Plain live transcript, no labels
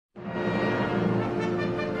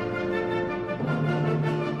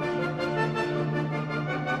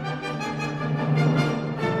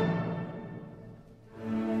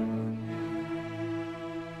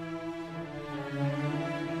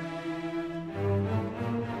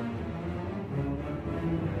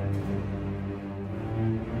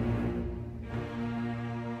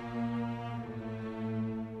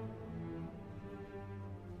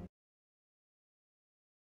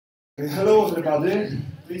Hello everybody,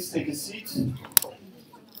 please take a seat.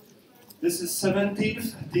 This is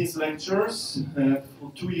 17th these lectures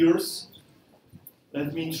for 2 years.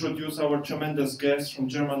 Let me introduce our tremendous guest from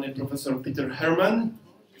Germany, Professor Peter Herrmann,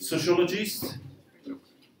 sociologist,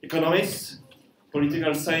 economist,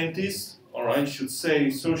 political scientist, or I should say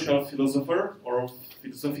social philosopher or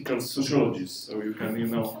philosophical sociologist, so you can,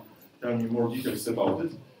 tell me more details about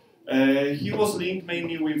it. He was linked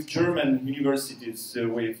mainly with German universities,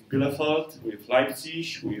 with Bielefeld, with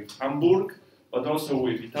Leipzig, with Hamburg, but also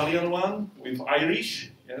with Italian one, with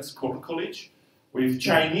Irish, yes, College, with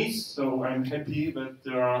Chinese. So I'm happy that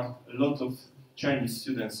there are a lot of Chinese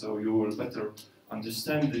students, so you will better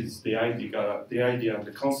understand the idea and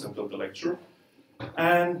the concept of the lecture.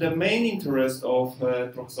 And the main interest of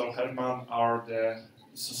Professor Herrmann are the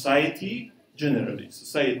society, generally,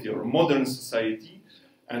 society or modern society,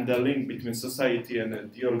 and the link between society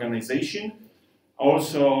and the organization.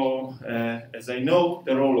 Also, as I know,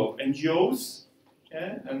 the role of NGOs,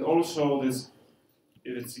 yeah? And also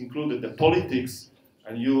it's included the politics,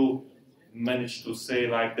 and you managed to say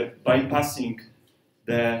like the bypassing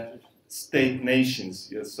the state nations,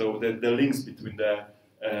 yes? So the links between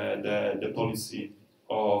the policy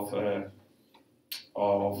of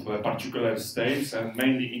particular states and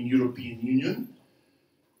mainly in European Union.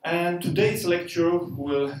 And today's lecture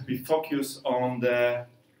will be focused on the,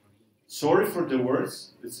 sorry for the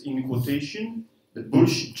words, it's in quotation, the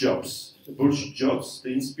bullshit jobs. The bullshit jobs,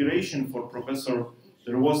 the inspiration for Professor,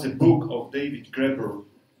 there was a book of David Graeber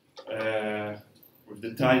with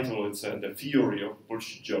the title, it's The Theory of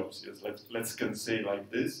Bullshit Jobs. Yes, let's can say like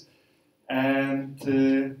this. And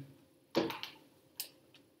the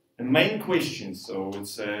main question, so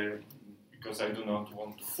it's because I do not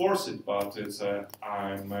want to force it, but it's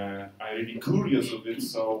I'm really curious of it.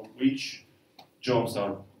 So which jobs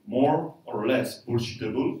are more or less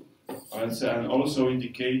bullshitable, and also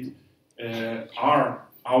indicate are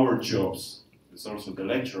our jobs, it's also the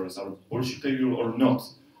lecturers, are bullshitable or not.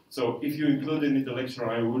 So if you include it in the lecture,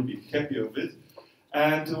 I will be happy of it.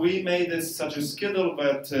 And we made such a schedule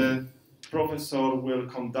that professor will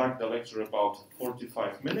conduct the lecture about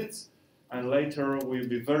 45 minutes. And later we'll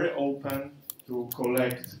be very open to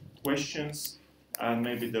collect questions, and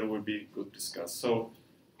maybe there will be good discuss. So,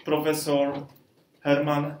 Professor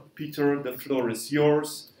Herrmann, Peter, the floor is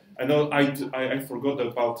yours. I know I forgot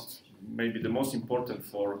about maybe the most important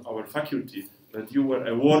for our faculty, that you were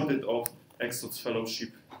awarded of Exos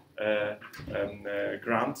Fellowship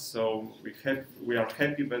grant. So we are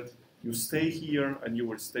happy that you stay here, and you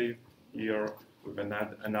will stay here with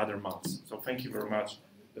another month. So thank you very much.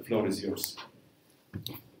 The floor is yours.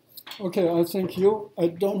 Okay, I thank you. I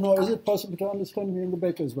don't know, is it possible to understand me in the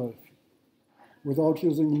back as well, without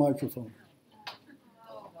using the microphone?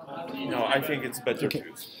 No, I think it's better okay. to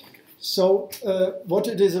use. So, what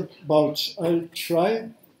it is about, I'll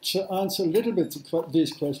try to answer a little bit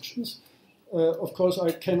these questions. Of course,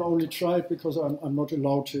 I can only try it because I'm not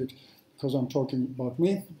allowed to, because I'm talking about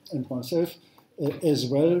me and myself as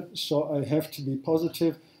well, so I have to be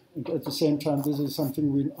positive. And at the same time, this is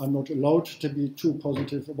something we are not allowed to be too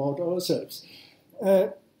positive about ourselves.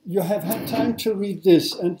 You have had time to read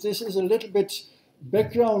this, and this is a little bit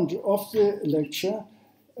background of the lecture,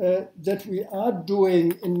 that we are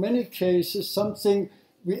doing, in many cases, something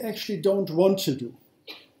we actually don't want to do.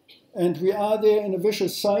 And we are there in a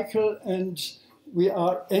vicious cycle, and we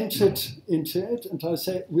are entered into it. And I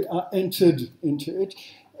say we are entered into it,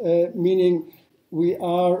 meaning we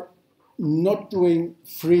are not doing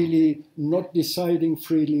freely, not deciding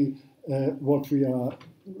freely what we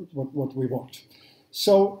want.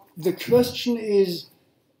 So the question is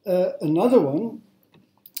another one,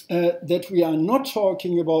 that we are not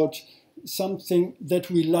talking about something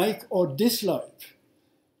that we like or dislike,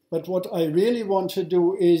 but what I really want to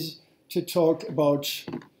do is to talk about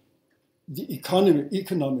the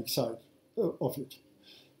economic side of it.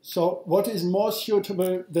 So what is more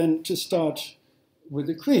suitable than to start with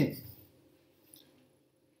the Queen?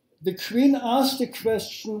 The Queen asked a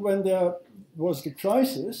question when there was the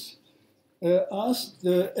crisis, asked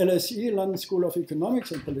the LSE, London School of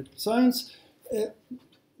Economics and Political Science,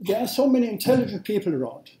 there are so many intelligent people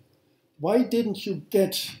around. Why didn't you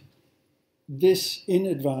get this in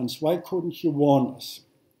advance? Why couldn't you warn us?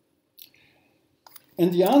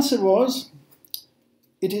 And the answer was,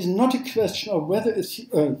 it is not a question of whether it's,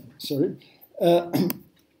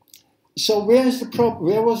 so where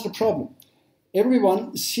was the problem?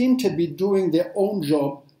 Everyone seemed to be doing their own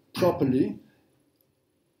job properly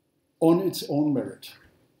on its own merit.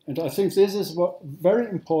 And I think this is very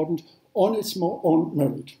important, on its own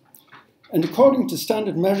merit. And according to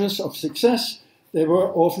standard measures of success, they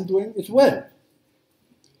were often doing it well.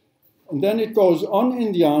 And then it goes on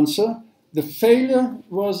in the answer, the failure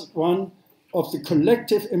was one of the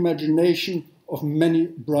collective imagination of many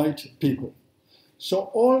bright people.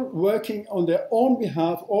 So all working on their own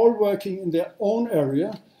behalf, all working in their own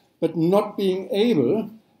area, but not being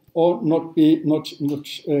able or not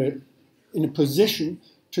in a position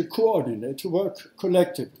to coordinate, to work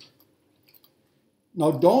collectively.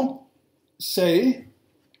 Now don't say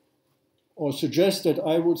or suggest that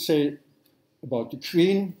I would say about the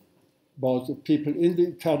Queen, about the people in the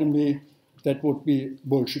academy, that would be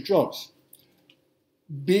bullshit jobs.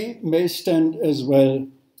 B may stand as well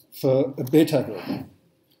for a better way.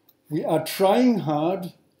 We are trying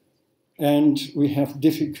hard and we have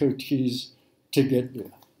difficulties to get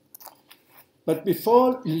there. But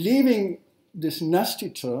before leaving this nasty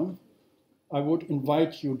term, I would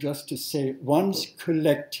invite you just to say once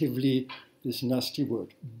collectively this nasty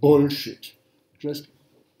word, bullshit. Just,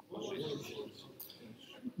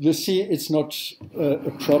 you see, it's not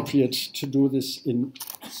appropriate to do this in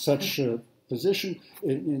such a position,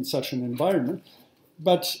 in such an environment.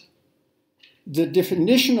 But the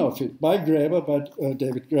definition of it by Graeber, by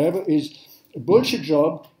David Graeber, is a bullshit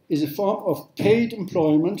job is a form of paid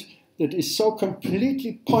employment that is so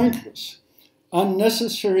completely pointless,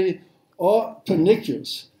 unnecessary, or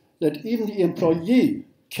pernicious that even the employee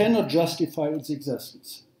cannot justify its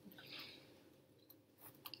existence.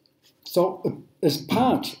 So, as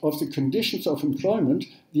part of the conditions of employment,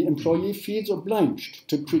 the employee feels obliged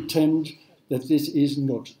to pretend that this is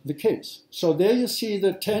not the case. So there you see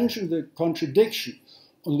the tension, the contradiction.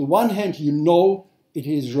 On the one hand, you know it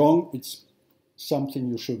is wrong, it's something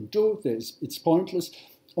you shouldn't do, it's pointless.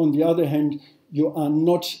 On the other hand, you are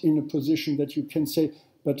not in a position that you can say,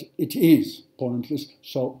 but it is pointless,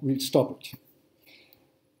 so we'll stop it.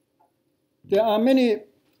 There are many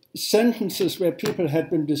sentences where people had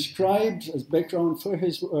been described as background for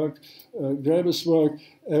his work, Graeber's work,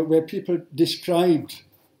 where people described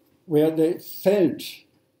where they felt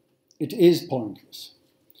it is pointless.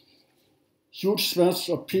 Huge swaths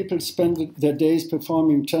of people spend their days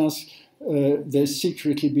performing tasks they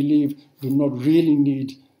secretly believe do not really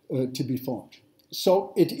need to be performed.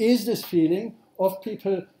 So it is this feeling of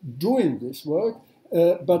people doing this work,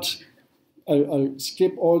 but I'll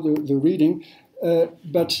skip all the reading,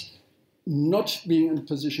 but not being in a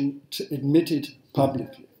position to admit it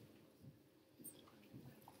publicly.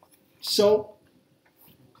 So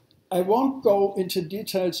I won't go into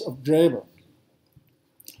details of Graeber.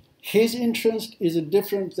 His interest is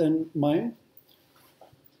different than mine,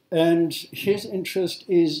 and his interest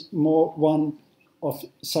is more one of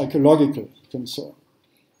psychological concern.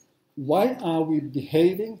 Why are we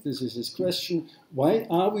behaving? This is his question. Why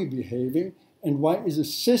are we behaving? And why is a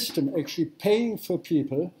system actually paying for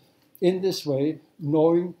people in this way,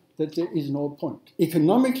 knowing that there is no point?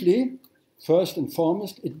 Economically, first and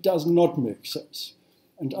foremost, it does not make sense.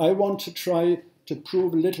 And I want to try to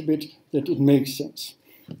prove a little bit that it makes sense.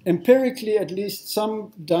 Empirically, at least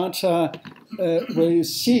some data where you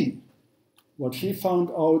see what he found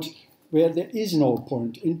out where there is no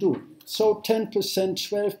point in doing it. So 10%,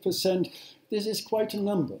 12%, this is quite a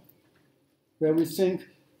number where we think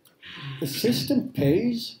the system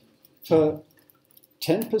pays for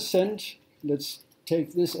 10%, let's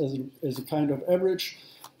take this as a kind of average,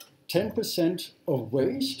 10% of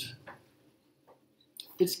waste.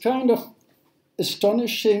 It's kind of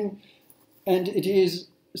astonishing, and it is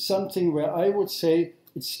something where I would say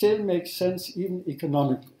it still makes sense even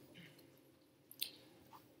economically.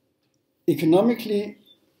 Economically,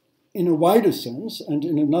 in a wider sense, and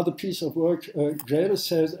in another piece of work, Graeber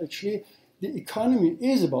says actually the economy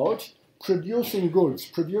is about producing goods,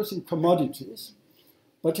 producing commodities,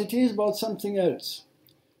 but it is about something else.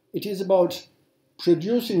 It is about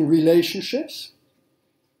producing relationships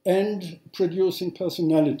and producing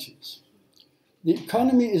personalities. The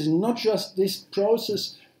economy is not just this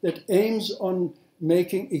process that aims on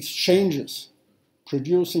making exchanges,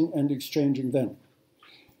 producing and exchanging them,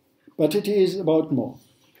 but it is about more.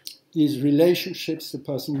 These relationships, the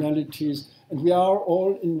personalities, and we are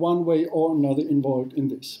all in one way or another involved in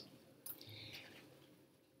this.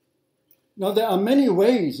 Now, there are many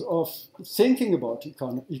ways of thinking about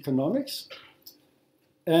economics,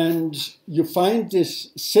 and you find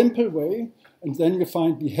this simple way, and then you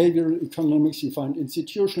find behavioral economics, you find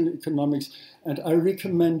institutional economics, and I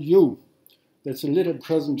recommend you, that's a little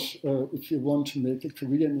present if you want to make a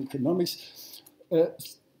career in economics,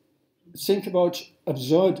 think about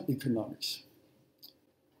absurd economics.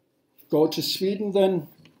 Go to Sweden then.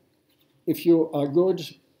 If you are good,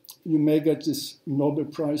 you may get this Nobel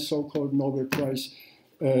Prize, so-called Nobel Prize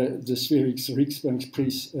the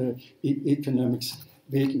Riksbankspris Economics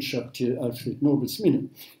Wissenschaft till Alfred Nobel's Minne.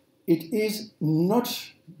 It is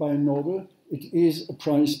not by Nobel, it is a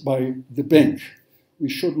prize by the bank. We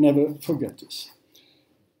should never forget this.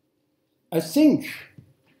 I think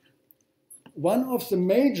one of the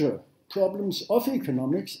major problems of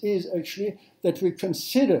economics is actually that we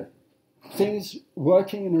consider things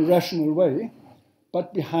working in a rational way,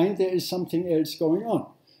 but behind there is something else going on.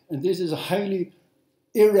 And this is a highly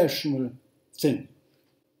irrational thing,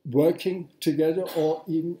 working together or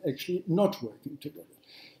even actually not working together.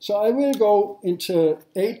 So I will go into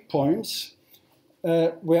 8 points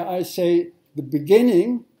where I say the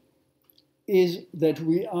beginning is that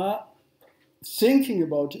we are thinking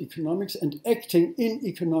about economics and acting in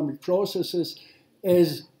economic processes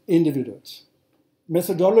as individuals.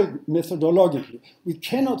 Methodologically, we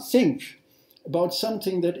cannot think about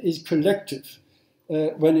something that is collective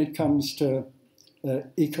when it comes to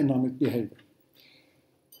economic behavior.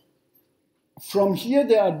 From here,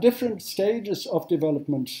 there are different stages of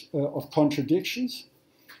development of contradictions,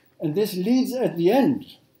 and this leads at the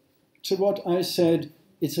end to what I said,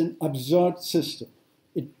 it's an absurd system.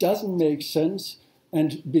 It doesn't make sense,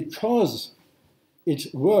 and because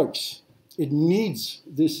it works, it needs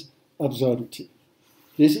this absurdity.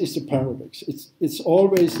 This is the paradox. It's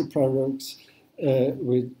always the paradox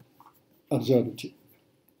with absurdity.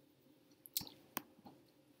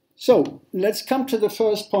 So let's come to the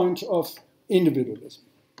first point of individualism.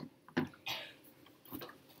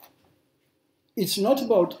 It's not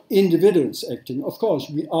about individuals acting. Of course,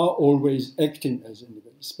 we are always acting as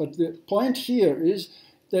individuals. But the point here is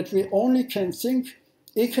that we only can think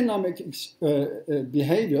economic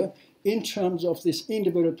behavior in terms of this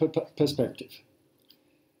individual perspective.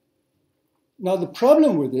 Now, the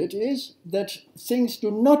problem with it is that things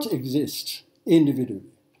do not exist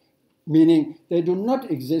individually, meaning they do not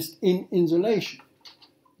exist in isolation.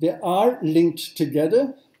 They are linked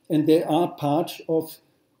together and they are part of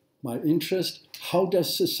my interest. How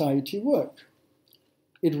does society work?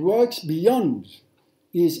 It works beyond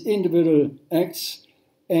these individual acts,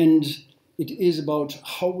 and it is about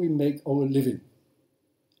how we make our living.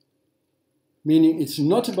 Meaning it's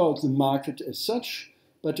not about the market as such,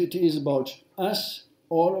 but it is about us,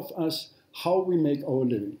 all of us, how we make our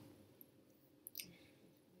living.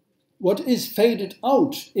 What is faded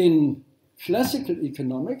out in classical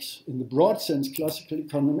economics, in the broad sense classical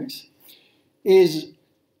economics, is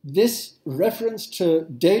this reference to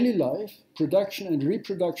daily life, production and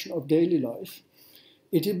reproduction of daily life.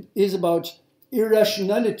 It is about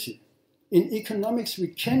irrationality. In economics, we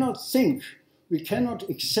cannot think, we cannot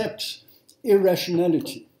accept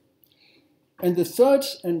irrationality. And the third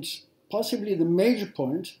and possibly the major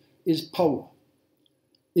point is power.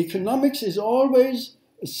 Economics is always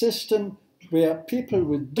a system where people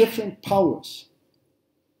with different powers,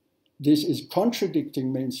 this is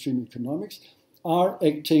contradicting mainstream economics, are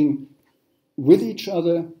acting with each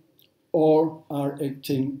other or are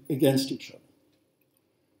acting against each other.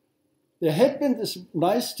 There had been this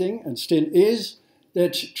nice thing, and still is,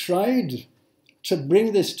 that tried to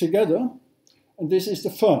bring this together, and this is the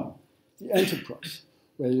firm, the enterprise,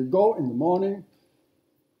 where you go in the morning.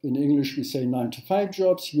 In English, we say 9-to-5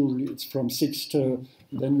 jobs. Usually it's from 6 to,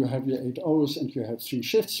 then you have your 8 hours and you have 3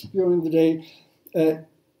 shifts during the day.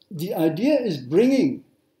 The idea is bringing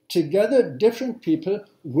together different people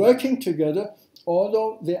working together,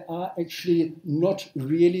 although they are actually not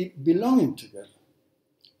really belonging together,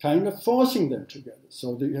 kind of forcing them together.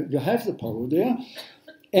 So you have the power there.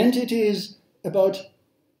 And it is about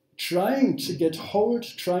trying to get hold,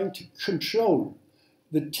 trying to control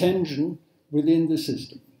the tension within the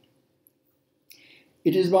system.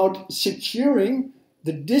 It is about securing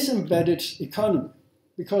the disembedded economy,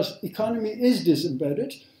 because economy is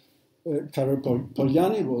disembedded. Karol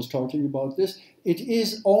Polanyi was talking about this. It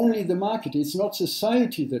is only the market. It's not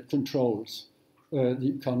society that controls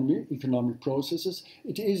the economy, economic processes.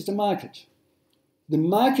 It is the market. The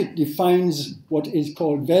market defines what is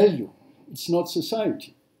called value. It's not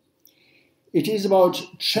society. It is about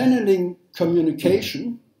channeling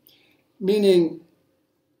communication, meaning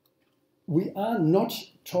we are not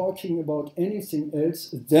talking about anything else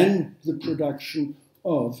than the production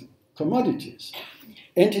of commodities.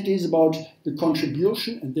 And it is about the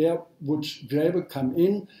contribution, and there would Graeber come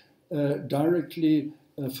in, directly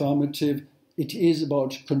affirmative. It is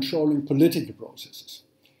about controlling political processes.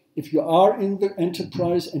 If you are in the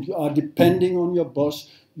enterprise and you are depending on your boss,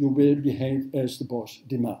 you will behave as the boss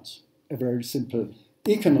demands. A very simple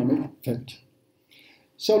economic fact.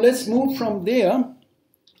 So let's move from there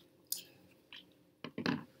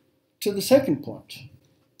to the second point.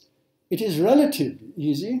 It is relatively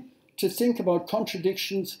easy to think about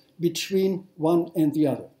contradictions between one and the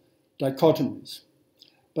other, dichotomies.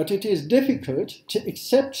 But it is difficult to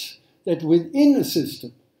accept that within a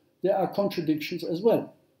system there are contradictions as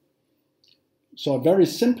well. So a very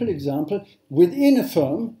simple example, within a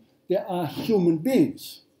firm there are human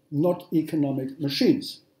beings, not economic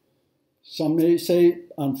machines. Some may say,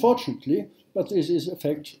 unfortunately, but this is a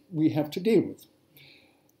fact we have to deal with.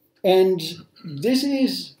 And this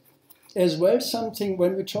is as well something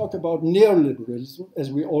when we talk about neoliberalism,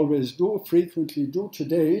 as we always do, frequently do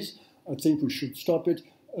today, I think we should stop it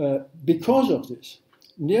because of this.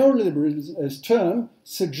 Neoliberalism as term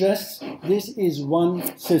suggests this is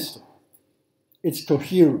one system. It's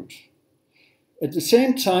coherent. At the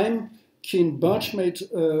same time, Keen Birch made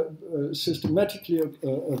systematically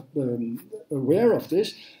aware of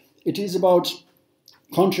this. It is about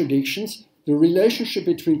contradictions, the relationship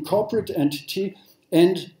between corporate entity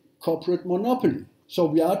and corporate monopoly. So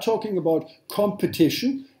we are talking about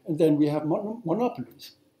competition, and then we have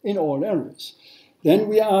monopolies in all areas. Then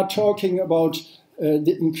we are talking about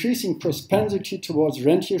the increasing propensity towards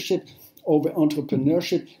rentiership over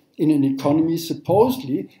entrepreneurship in an economy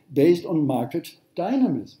supposedly based on market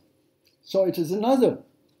dynamism. So it is another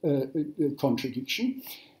contradiction.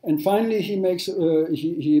 And finally, he makes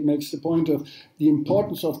the point of the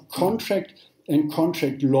importance of contract and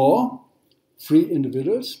contract law, free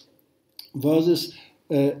individuals, versus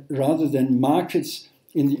rather than markets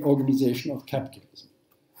in the organization of capitalism.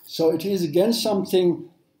 So it is again something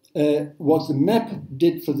what the map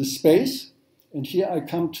did for the space, and here I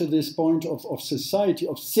come to this point of society,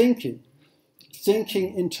 of thinking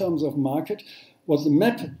in terms of market. What the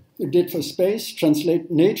map did for space, translate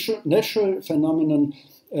natural phenomenon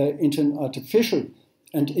into an artificial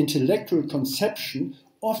and intellectual conception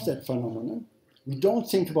of that phenomenon. We don't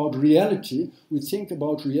think about reality, we think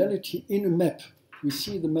about reality in a map. We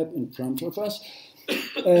see the map in front of us.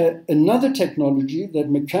 Another technology that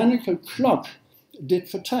mechanical clock did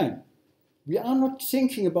for time. We are not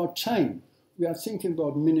thinking about time, we are thinking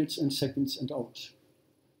about minutes and seconds and hours.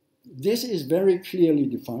 This is very clearly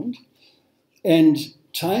defined, and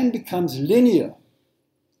time becomes linear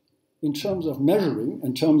in terms of measuring,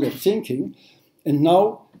 in terms of thinking, and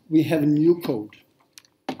now we have a new code.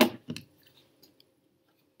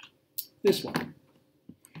 This one.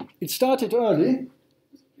 It started early.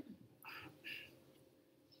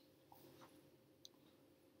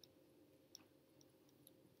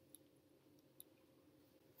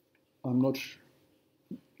 I'm not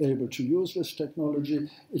able to use this technology.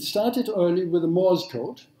 It started early with the Morse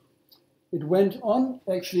code. It went on,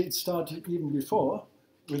 actually it started even before,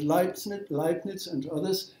 with Leibniz and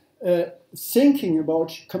others, thinking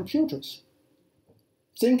about computers,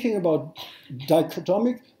 thinking about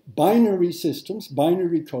dichotomic binary systems,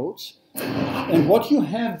 binary codes. And what you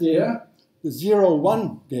have there, the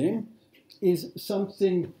 0-1 game, is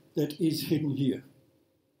something that is hidden here.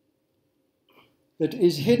 That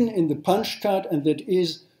is hidden in the punch card and that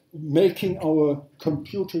is making our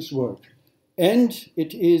computers work. And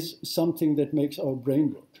it is something that makes our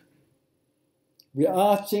brain work. We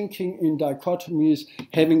are thinking in dichotomies,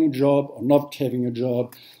 having a job or not having a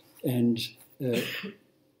job, and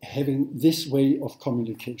having this way of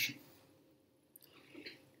communication.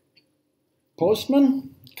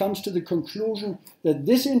 Postman comes to the conclusion that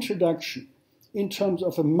this introduction in terms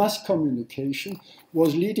of a mass communication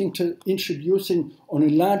was leading to introducing on a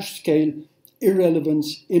large scale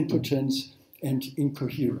irrelevance, impotence, and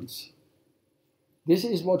incoherence. This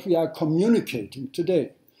is what we are communicating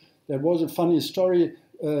today. There was a funny story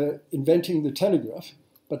inventing the telegraph,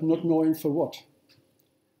 but not knowing for what.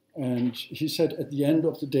 And he said at the end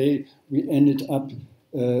of the day, we ended up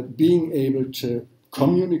being able to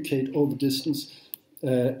communicate over distance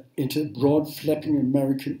into a broad flapping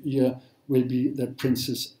American ear will be that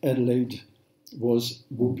Princess Adelaide was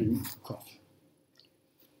whooping cough.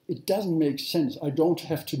 It doesn't make sense. I don't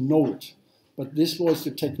have to know it. But this was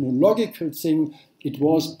the technological thing. It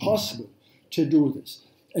was possible to do this.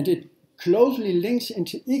 And it closely links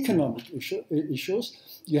into economic issues.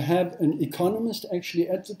 You have an economist, actually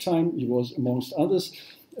at the time, he was amongst others,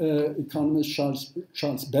 economist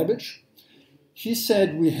Charles Babbage. He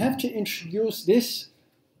said we have to introduce this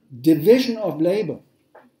division of labor,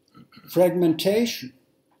 fragmentation,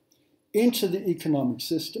 into the economic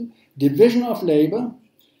system, division of labor,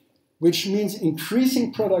 which means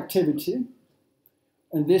increasing productivity,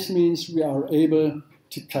 and this means we are able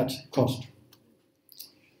to cut cost.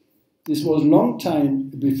 This was a long time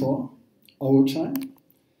before our time,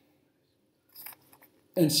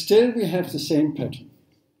 and still we have the same pattern.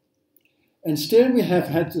 And still we have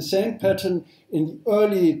had the same pattern in the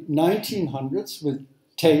early 1900s with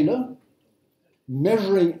Taylor,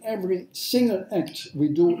 measuring every single act we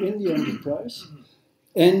do in the enterprise.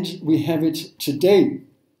 And we have it today.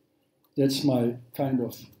 That's my kind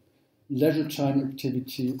of leisure time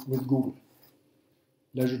activity with Google.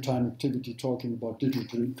 Leisure time activity talking about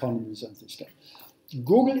digital economies and this stuff.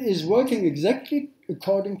 Google is working exactly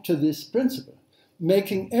according to this principle,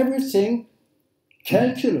 making everything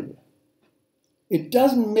calculable. It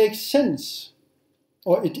doesn't make sense,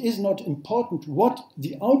 or it is not important what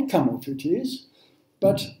the outcome of it is,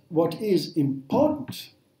 but what is important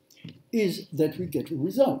is that we get a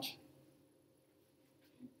result.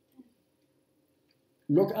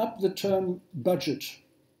 Look up the term budget.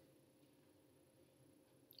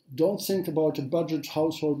 Don't think about a budget,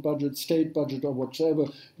 household budget, state budget, or whatever.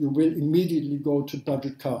 You will immediately go to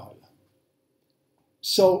budget car hire.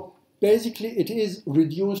 So basically, it is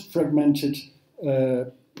reduced, fragmented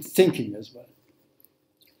thinking as well.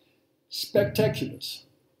 Spectaculars.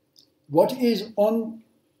 What is on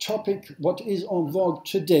topic, what is on vogue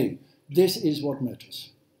today, this is what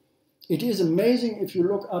matters. It is amazing if you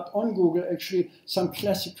look up on Google actually some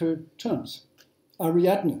classical terms.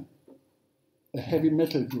 Ariadne, a heavy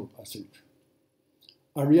metal group, I think.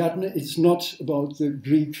 Ariadne is not about the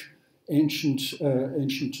Greek ancient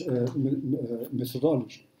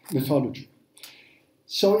mythology.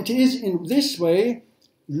 So it is in this way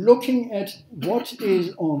looking at what is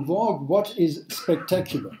en vogue, what is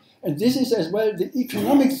spectacular. And this is as well the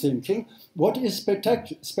economic thinking, what is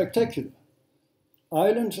spectacular.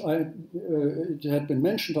 Ireland, it had been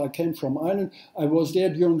mentioned, I came from Ireland, I was there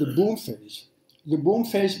during the boom phase. The boom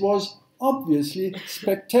phase was obviously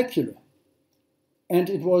spectacular, and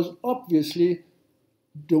it was obviously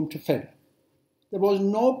doomed to fail. There was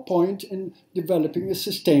no point in developing a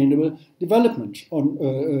sustainable development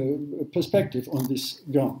on perspective on this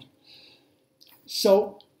ground.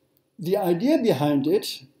 So the idea behind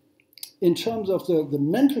it, in terms of the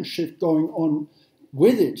mental shift going on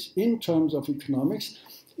with it in terms of economics,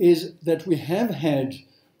 is that we have had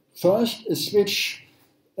first a switch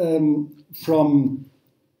from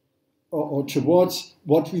or towards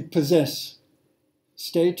what we possess,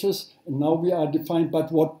 status, and now we are defined by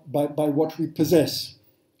what we possess,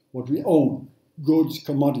 what we own, goods,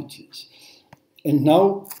 commodities. And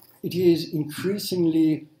now it is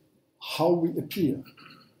increasingly how we appear.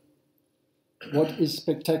 What is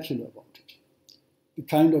spectacular about it? The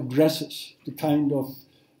kind of dresses, the kind of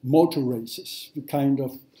motor races, the kind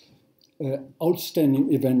of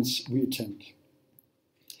outstanding events we attend.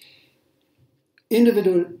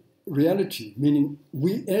 Individual reality, meaning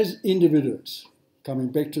we as individuals, coming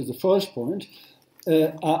back to the first point,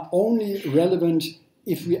 are only relevant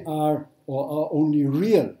if we are, or are only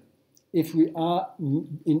real, if we are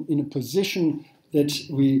in a position that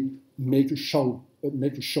we make a show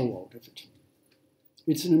out of it.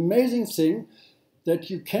 It's an amazing thing that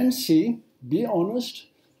you can see, be honest,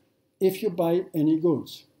 if you buy any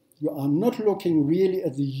goods. You are not looking really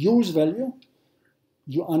at the use value.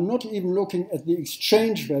 You are not even looking at the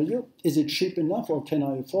exchange value. Is it cheap enough or can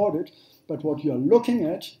I afford it? But what you are looking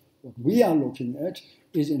at, what we are looking at,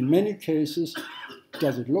 is in many cases,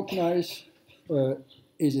 does it look nice?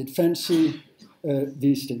 Is it fancy?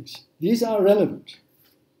 These things. These are relevant.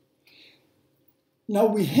 Now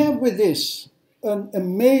we have with this an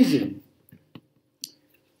amazing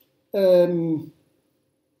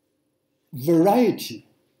variety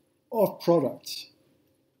of products.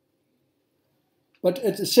 But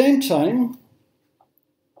at the same time,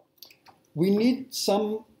 we need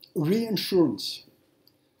some reinsurance.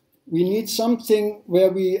 We need something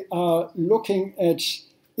where we are looking at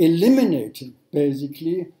eliminating,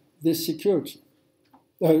 basically, this security,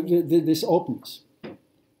 this openness.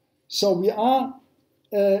 So we are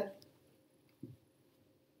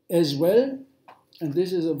as well, and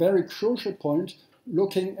this is a very crucial point,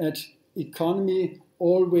 looking at economy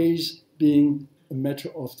always being a matter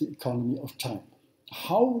of the economy of time.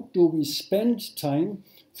 How do we spend time?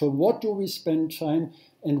 For what do we spend time?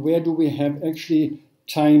 And where do we have actually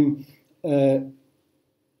time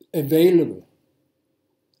available?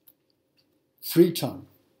 Free time.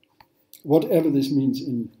 Whatever this means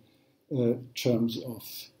in terms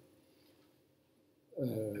of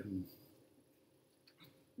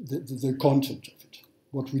the content of it,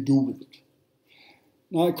 what we do with it.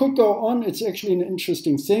 Now I could go on, it's actually an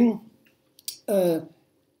interesting thing.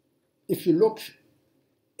 If you look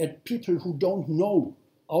at people who don't know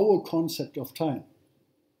our concept of time,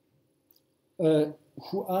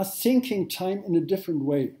 who are thinking time in a different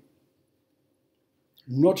way,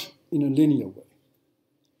 not in a linear way.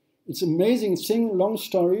 It's an amazing thing, long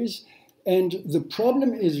stories. And the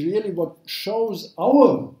problem is really what shows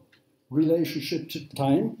our relationship to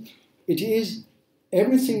time. It is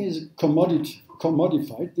everything is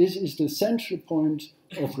commodified. This is the central point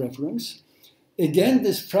of reference. Again,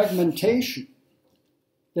 this fragmentation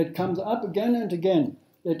that comes up again and again,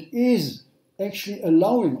 that is actually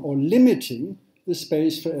allowing or limiting the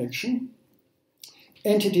space for action.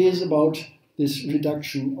 And it is about this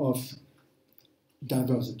reduction of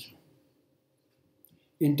diversity.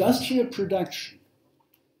 Industrial production,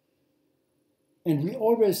 and we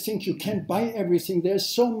always think you can buy everything, there's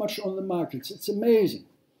so much on the markets, it's amazing.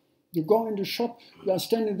 You go in the shop, you are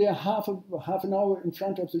standing there half an hour in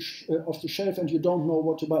front of the shelf and you don't know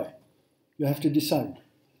what to buy. You have to decide.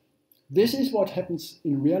 This is what happens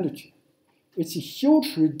in reality. It's a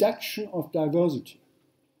huge reduction of diversity.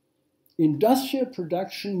 Industrial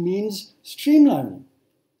production means streamlining.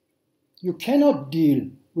 You cannot deal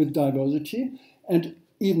with diversity, and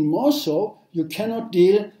even more so, you cannot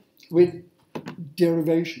deal with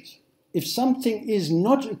derivations. If something is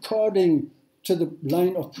not according to the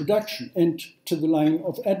line of production and to the line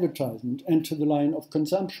of advertisement and to the line of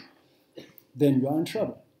consumption, then you are in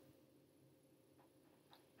trouble.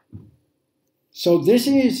 So this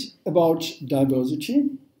is about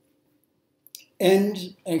diversity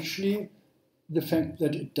and actually the fact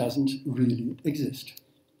that it doesn't really exist.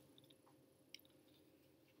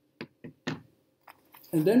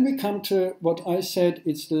 And then we come to what I said,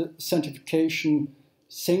 it's the sanctification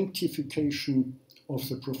of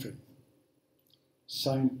the profane.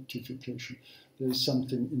 Sanctification. There is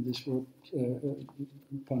something in this word,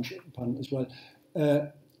 pun as well.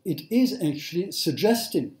 It is actually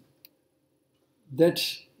suggesting that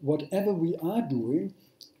whatever we are doing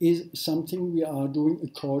is something we are doing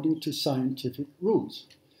according to scientific rules.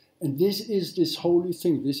 And this is this holy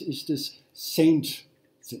thing, this is this saint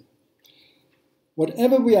thing.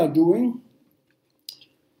 Whatever we are doing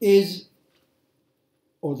is,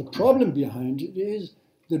 or the problem behind it is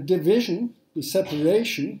the division, the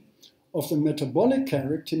separation of the metabolic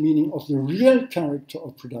character, meaning of the real character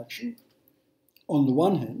of production, on the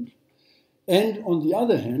one hand, and on the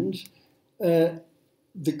other hand,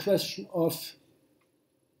 the question of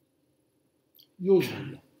use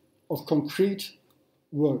value, of concrete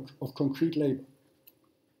work, of concrete labor.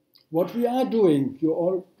 What we are doing, you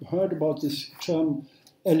all heard about this term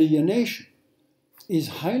alienation, is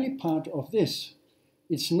highly part of this.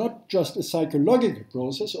 It's not just a psychological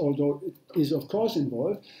process, although it is of course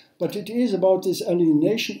involved, but it is about this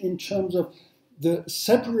alienation in terms of the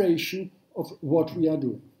separation of what we are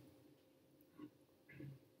doing.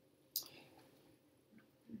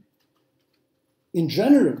 In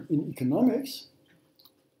general, in economics,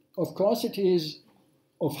 of course it is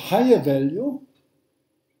of higher value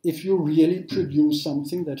if you really produce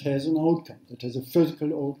something that has an outcome, that has a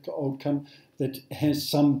physical outcome, that has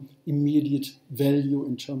some immediate value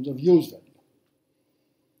in terms of use value.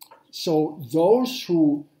 So those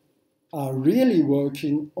who are really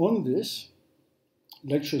working on this,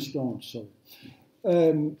 lectures don't,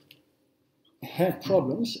 have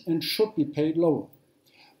problems and should be paid lower.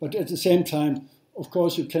 But at the same time, of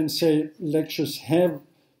course, you can say lectures have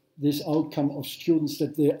this outcome of students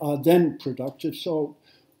that they are then productive, so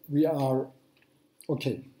we are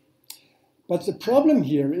okay. But the problem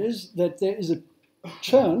here is that there is a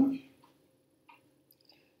turn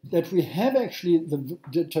that we have actually the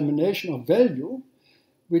determination of value,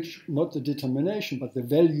 which, not the determination, but the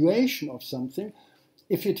valuation of something,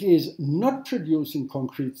 if it is not producing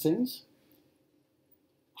concrete things,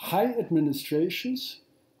 high administrations,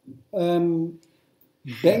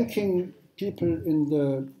 banking people in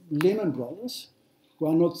the Lehman Brothers, who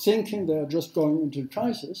are not thinking, they are just going into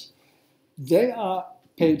crisis, they are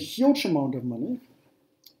paid huge amount of money,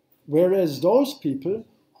 whereas those people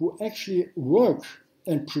who actually work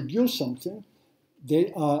and produce something,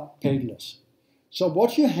 they are paid less. So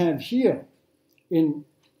what you have here in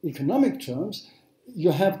economic terms, you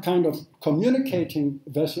have kind of communicating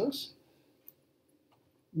vessels,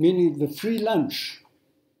 meaning the free lunch,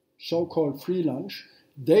 so-called free lunch,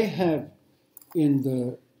 they have in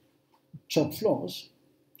the shop floors,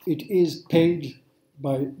 it is paid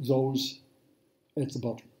by those at the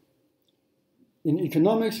bottom. In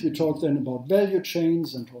economics, we talk then about value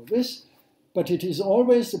chains and all this, but it is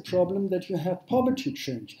always the problem that you have poverty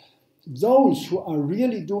chains. Those who are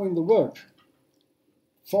really doing the work,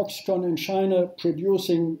 Foxconn in China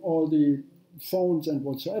producing all the phones and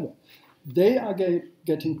whatsoever, they are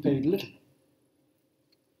getting paid little.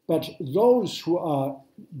 But those who are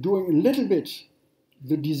doing a little bit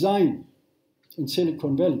the design in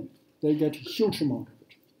Silicon Valley, they get a huge amount of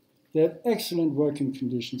it. They have excellent working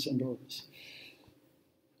conditions and all this.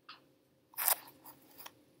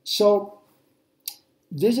 So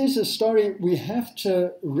this is a story we have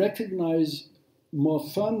to recognize more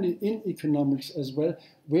firmly in economics as well.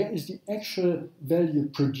 Where is the actual value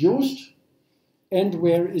produced, and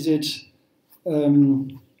where is it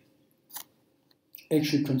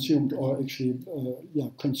actually consumed, or actually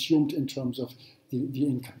consumed in terms of the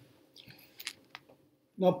income?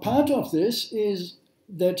 Now, part of this is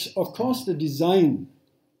that, of course, the design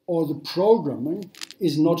or the programming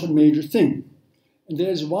is not a major thing. And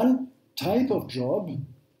there's one type of job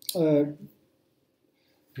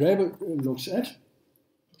Graeber looks at.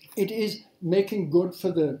 It is making good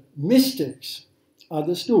for the mistakes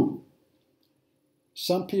others do.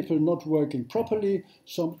 Some people not working properly,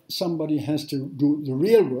 somebody has to do the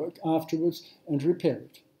real work afterwards and repair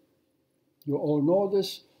it. You all know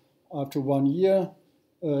this. After 1 year,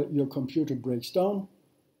 your computer breaks down.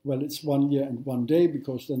 Well, it's 1 year and 1 day,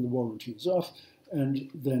 because then the warranty is off, and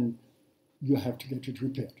then you have to get it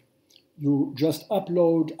repaired. You just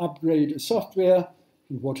upgrade a software,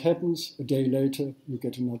 and what happens? A day later, you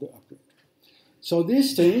get another upgrade. So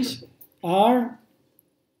these things are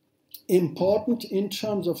important in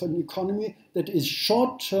terms of an economy that is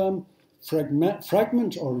short-term,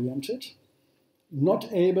 fragment-oriented,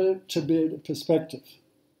 not able to build a perspective,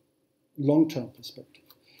 long-term perspective.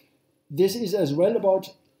 This is as well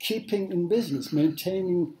about keeping in business,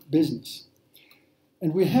 maintaining business.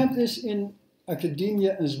 And we have this in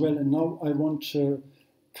academia as well. And now I want to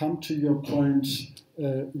come to your point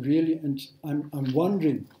really, and I'm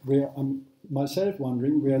wondering myself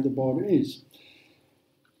wondering where the border is.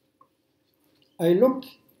 I looked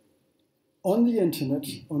on the internet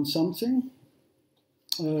on something.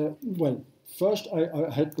 Well, first I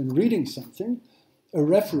had been reading something, a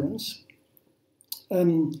reference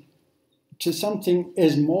to something: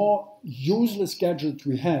 as more useless gadgets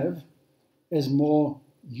we have, as more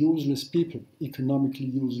useless people, economically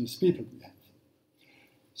useless people we have.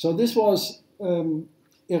 So this was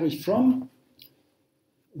Erich Fromm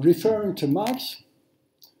referring to Marx.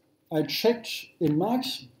 I checked in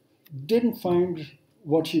Marx, didn't find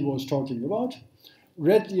what he was talking about,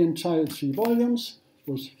 read the entire 3 volumes,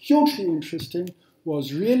 was hugely interesting,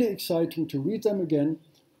 was really exciting to read them again.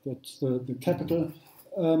 That's the Capital.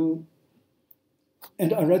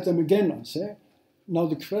 And I read them again, I say. Now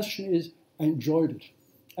the question is, I enjoyed it.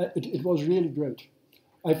 It was really great.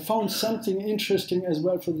 I found something interesting as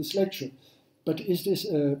well for this lecture. But is this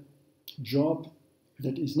a job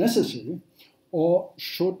that is necessary? Or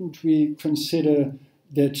shouldn't we consider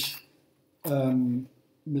that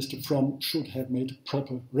Mr. Fromm should have made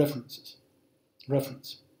proper reference?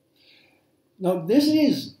 Now this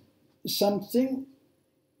is something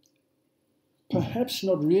perhaps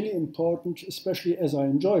not really important, especially as I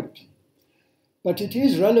enjoyed it. But it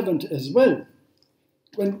is relevant as well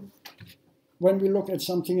when we look at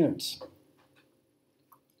something else.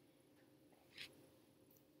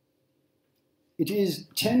 It is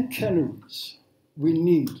 10 calories we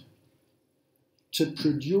need to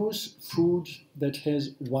produce food that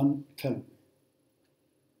has 1 calorie.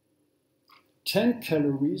 10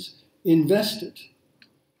 calories invested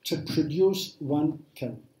to produce 1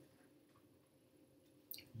 calorie.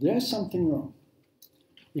 There's something wrong.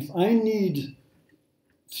 If I need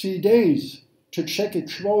 3 days to check a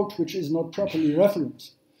quote which is not properly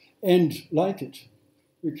referenced and like it,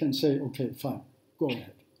 we can say, okay, fine, go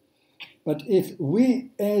ahead. But if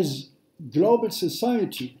we as global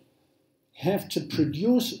society have to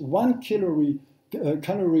produce 1 calorie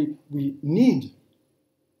we need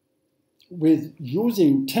with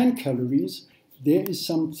using 10 calories, there is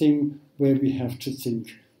something where we have to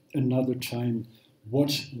think another time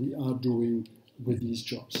what we are doing with these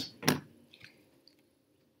jobs.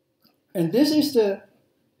 And this is the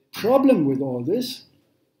problem with all this,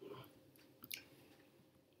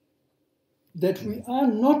 that we are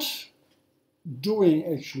not doing,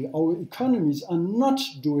 actually, our economies are not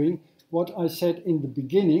doing what I said in the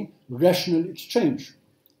beginning, rational exchange.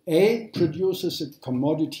 A produces a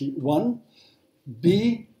commodity 1,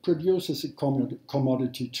 B produces a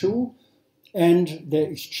commodity 2, and they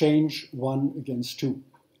exchange 1 against 2,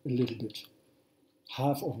 a little bit.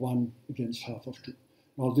 Half of 1 against half of 2.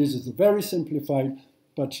 Now this is very simplified,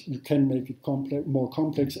 but you can make it more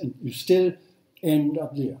complex, and you still end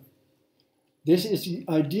up there. This is the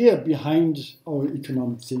idea behind our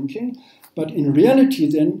economic thinking, but in reality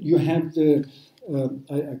then you have the,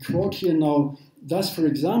 I quote here now, thus for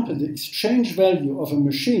example, the exchange value of a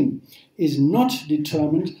machine is not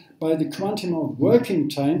determined by the quantum of working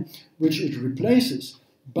time which it replaces,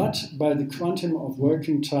 but by the quantum of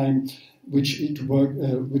working time which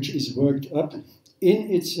is worked up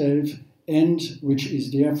in itself and which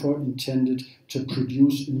is therefore intended to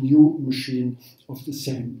produce a new machine of the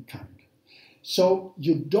same kind. So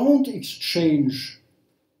you don't exchange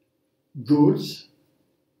goods,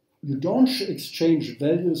 you don't exchange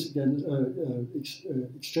values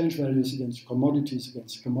against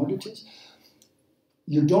commodities.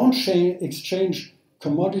 You don't exchange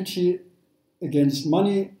commodity against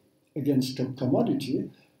money against a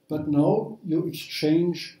commodity, but now you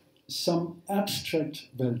exchange some abstract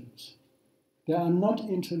values. They are not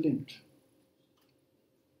interlinked.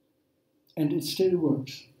 And it still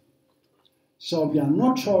works. So we are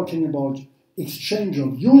not talking about exchange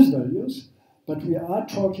of use values, but we are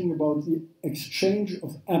talking about the exchange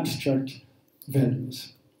of abstract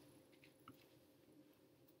values.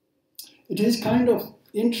 It is kind of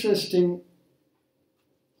interesting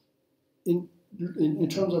in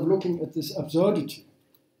terms of looking at this absurdity.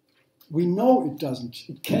 We know it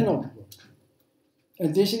cannot work.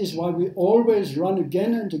 And this is why we always run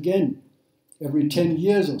again and again, every 10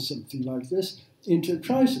 years or something like this, into a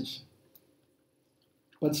crisis.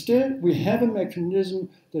 But still, we have a mechanism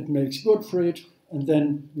that makes good for it, and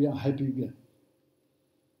then we are happy again.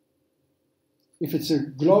 If it's a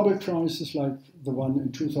global crisis like the one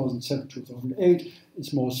in 2007, 2008,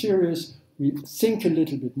 it's more serious. We think a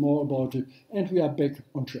little bit more about it, and we are back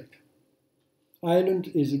on track.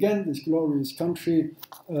 Ireland is, again, this glorious country,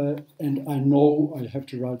 and I know I have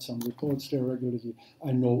to write some reports there regularly.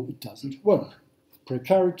 I know it doesn't work.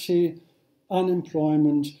 Precarity,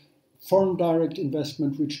 unemployment, foreign direct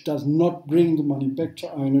investment, which does not bring the money back to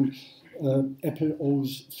Ireland. Apple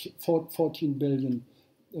owes 14 billion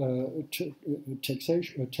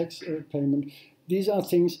tax payment. These are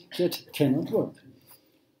things that cannot work.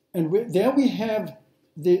 And there we have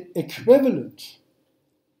the equivalent,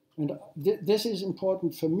 and this is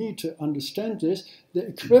important for me to understand this, the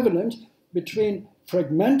equivalent between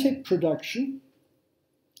fragmented production,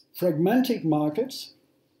 fragmented markets,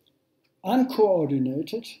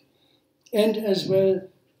 uncoordinated, and as well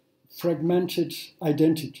fragmented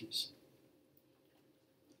identities.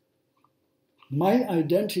 My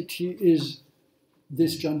identity is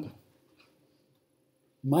this jumper.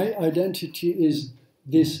 My identity is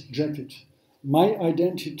this jacket. My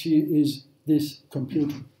identity is this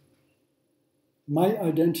computer. My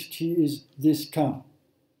identity is this car,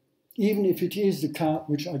 even if it is the car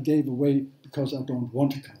which I gave away because I don't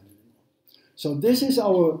want a car anymore. So this is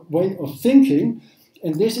our way of thinking,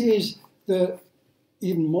 and this is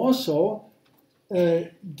even more so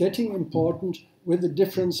getting important with the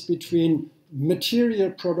difference between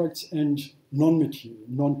material products and non-material,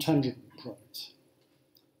 non-tangible products.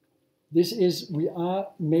 This is, we are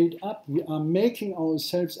made up, we are making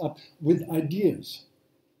ourselves up with ideas.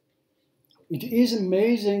 It is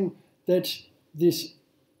amazing that this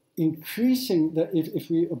increasing, that if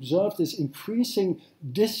we observe this increasing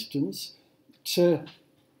distance to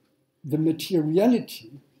the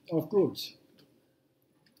materiality of goods.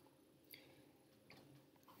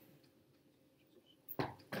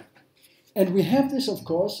 And we have this, of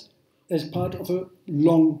course, as part of a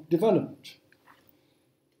long development.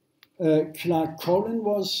 Clark Collin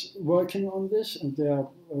was working on this, and the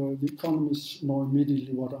economists know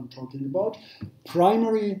immediately what I'm talking about.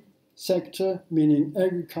 Primary sector, meaning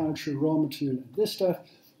agriculture, raw material, and this stuff,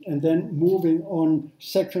 and then moving on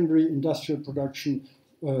secondary industrial production,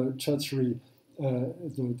 tertiary,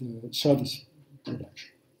 the service production.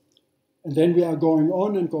 And then we are going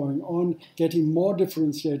on, getting more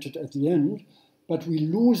differentiated at the end, but we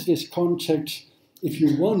lose this contact, if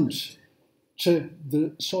you want, to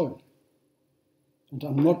the soil. And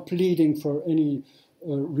I'm not pleading for any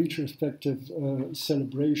retrospective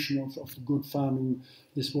celebration of the good farming.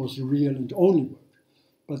 This was the real and only work.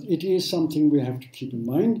 But it is something we have to keep in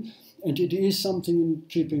mind, and it is something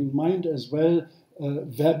keeping in mind as well,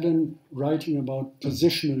 Veblen writing about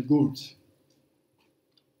positional goods.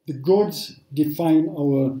 The goods define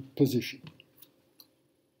our position.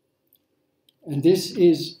 And this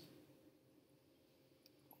is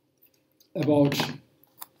about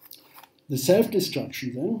the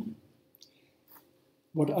self-destruction then.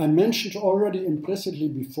 What I mentioned already implicitly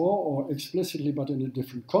before, or explicitly but in a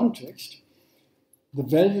different context, the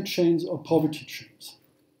value chains or poverty chains.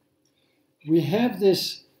 We have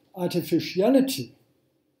this artificiality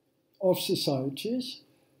of societies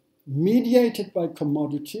mediated by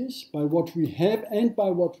commodities, by what we have and by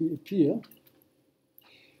what we appear,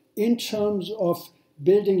 in terms of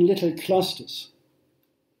building little clusters,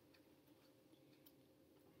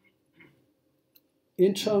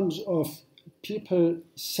 in terms of people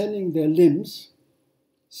selling their limbs,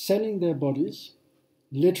 selling their bodies,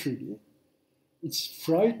 literally. It's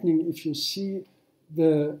frightening if you see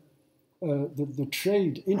the the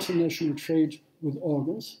trade, international trade with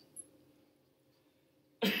organs.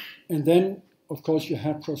 And then, of course, you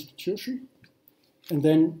have prostitution. And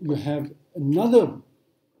then you have another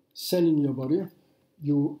selling your body.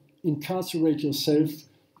 You incarcerate yourself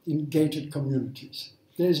in gated communities.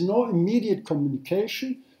 There is no immediate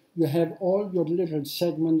communication. You have all your little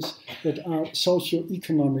segments that are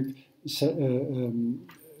socio-economic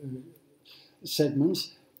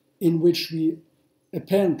segments in which we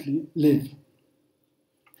apparently live.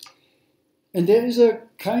 And there is a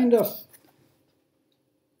kind of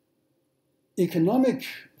economic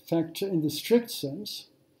factor in the strict sense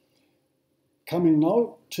coming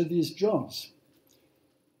now to these jobs.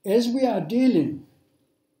 As we are dealing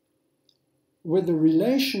with the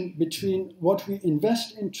relation between what we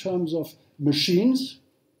invest in terms of machines,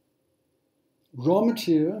 raw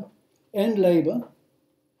material, and labor,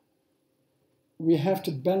 we have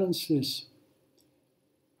to balance this.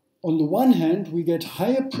 On the one hand, we get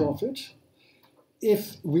higher profit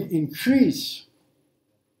if we increase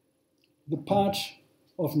the part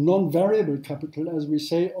of non-variable capital, as we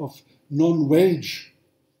say, of non-wage,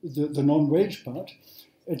 the non-wage part.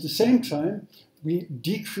 At the same time, we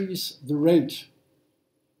decrease the rate.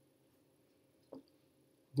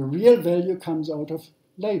 The real value comes out of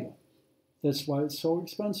labor. That's why it's so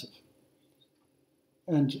expensive.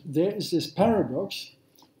 And there is this paradox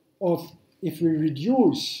of if we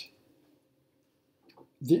reduce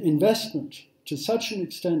the investment to such an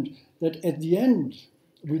extent that at the end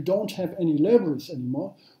we don't have any laborers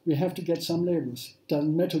anymore, we have to get some laborers.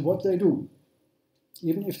 Doesn't matter what they do.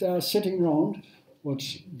 Even if they are sitting around, what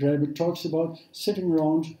Graeber talks about, sitting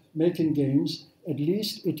around making games, at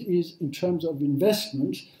least it is, in terms of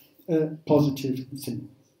investment, a positive thing.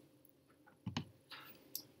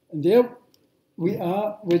 And there we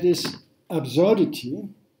are with this absurdity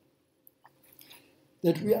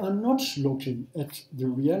that we are not looking at the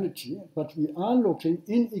reality, but we are looking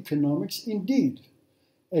in economics indeed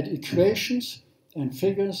at equations and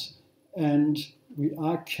figures, and we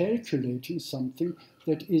are calculating something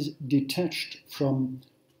that is detached from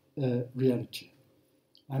reality.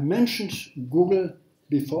 I mentioned Google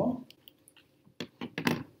before,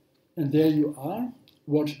 and there you are,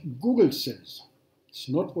 what Google says. It's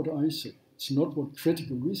not what I say. It's not what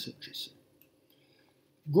critical researchers say.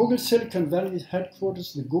 Google Silicon Valley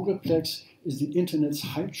headquarters, the Googleplex, is the Internet's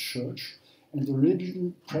high church, and the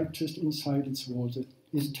religion practiced inside its walls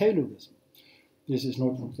is Taylorism. This is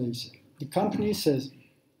not what they say. The company, says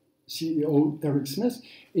CEO Eric Smith,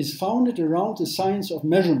 is founded around the science of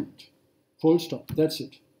measurement. Full stop. That's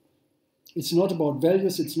it. It's not about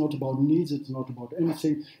values, it's not about needs, it's not about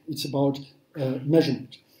anything. It's about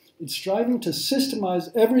measurement. It's striving to systemize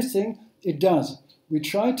everything it does. We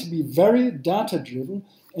try to be very data-driven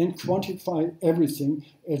and quantify everything,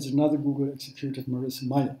 as another Google executive, Marissa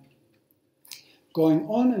Mayer. Going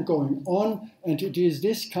on, and it is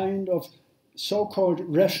this kind of so-called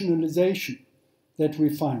rationalization that we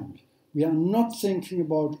find. We are not thinking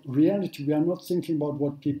about reality, we are not thinking about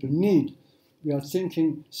what people need. We are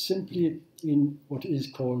thinking simply in what is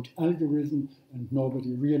called algorithm, and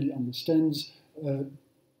nobody really understands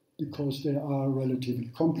because they are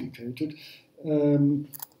relatively complicated,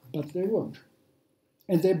 but they work.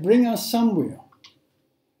 And they bring us somewhere.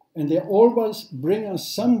 And they always bring us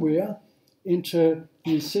somewhere into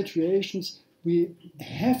these situations we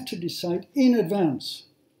have to decide in advance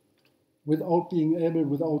without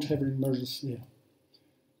having measures there.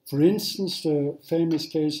 For instance, the famous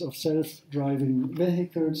case of self-driving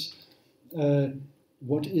vehicles.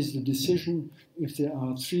 What is the decision if there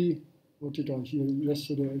are three, what did I hear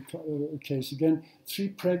yesterday, a case again, 3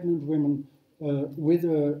 pregnant women with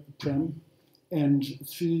a pram and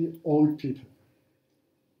 3 old people?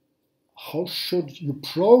 How should you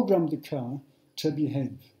program the car to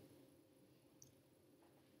behave?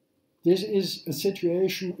 This is a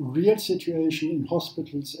situation, real situation in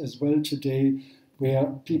hospitals as well today, where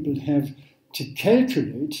people have to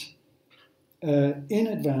calculate in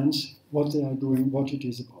advance what they are doing, what it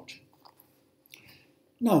is about.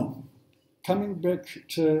 Now, coming back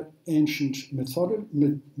to ancient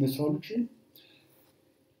mythology,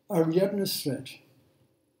 Ariadne's thread.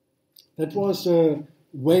 That was a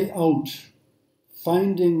way out,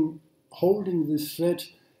 holding this thread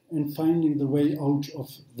and finding the way out of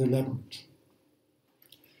the labyrinth.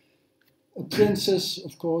 A princess,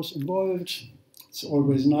 of course, involved. It's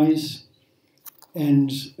always nice.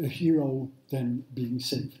 And a hero then being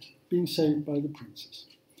saved by the princess.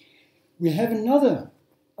 We have another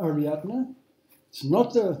Ariadne. It's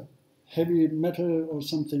not the heavy metal or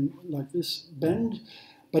something like this band,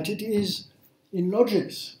 but it is in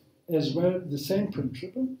logics as well the same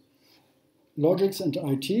principle. logics and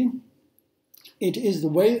IT. It is the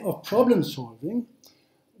way of problem solving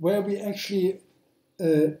where we actually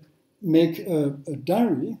make a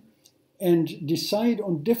diary and decide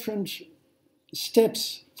on different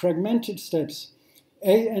steps, fragmented steps,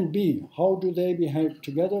 A and B, how do they behave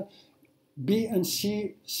together, B and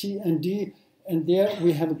C, C and D, and there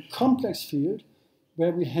we have a complex field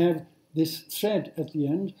where we have this thread at the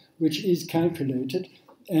end, which is calculated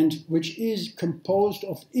and which is composed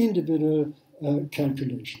of individual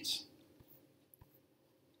calculations.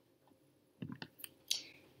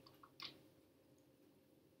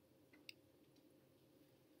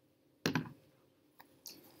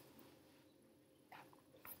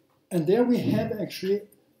 And there we have actually,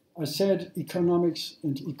 I said economics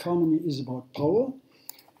and economy is about power.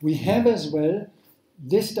 We have as well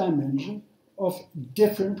this dimension of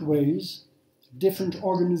different ways, different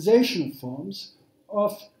organizational forms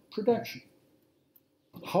of production.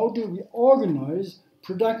 How do we organize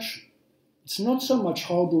production? It's not so much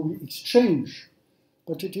how do we exchange,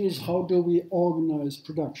 but it is how do we organize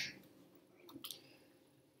production.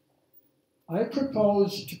 I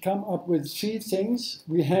propose to come up with 3 things.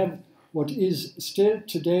 We have what is still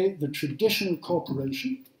today the traditional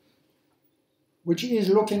corporation, which is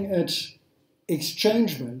looking at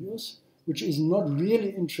exchange values, which is not really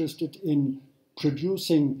interested in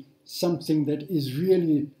producing something that is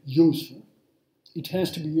really useful. It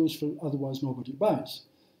has to be useful, otherwise nobody buys.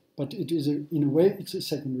 But it is, in a way, it's a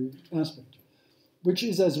secondary aspect, which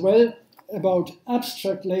is as well about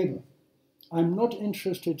abstract labor. I'm not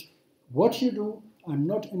interested what you do, I'm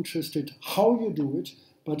not interested how you do it,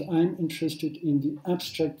 but I'm interested in the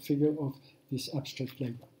abstract figure of this abstract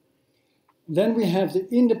labor. Then we have the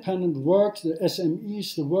independent work, the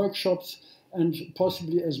SMEs, the workshops, and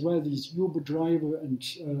possibly as well these Uber driver and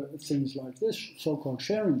things like this, so-called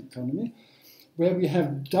sharing economy, where we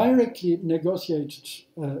have directly negotiated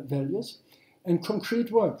values and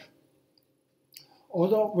concrete work.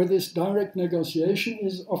 Although with this direct negotiation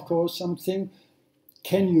is, of course, something,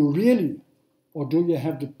 can you really, or do you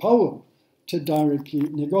have the power to directly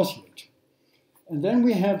negotiate? And then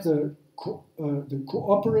we have the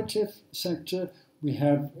cooperative sector. We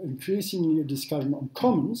have increasingly a discussion on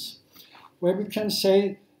commons, where we can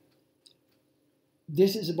say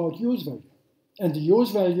this is about use value. And the use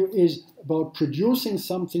value is about producing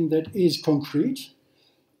something that is concrete,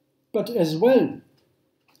 but as well,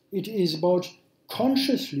 it is about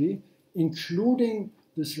consciously including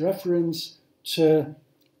this reference to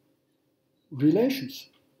relations.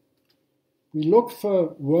 We look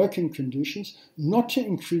for working conditions, not to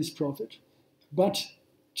increase profit, but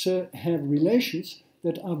to have relations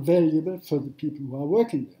that are valuable for the people who are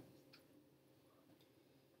working there.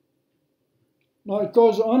 Now it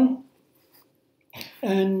goes on,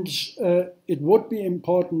 and it would be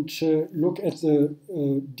important to look at the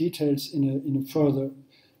details in a further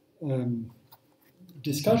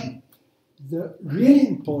discussion. The really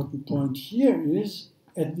important point here is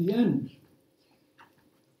at the end.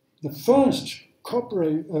 The first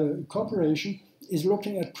cooperation is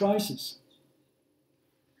looking at prices.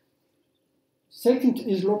 Second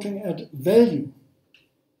is looking at value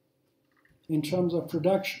in terms of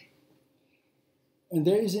production. And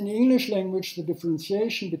there is in English language the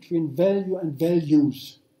differentiation between value and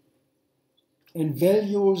values. And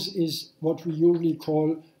values is what we usually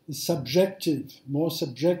call the subjective, more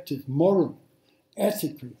subjective, moral,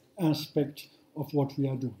 ethical aspect of what we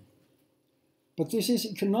are doing. But this is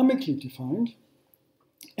economically defined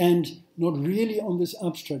and not really on this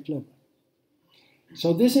abstract level.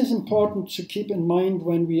 So this is important to keep in mind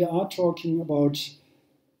when we are talking about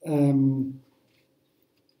the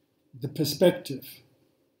perspective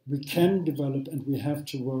we can develop and we have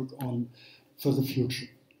to work on for the future.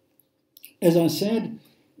 As I said,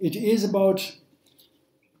 it is about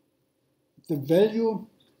the value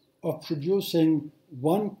of producing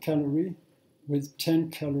 1 calorie with 10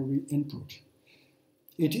 calorie input.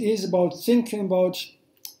 It is about thinking about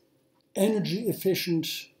energy efficient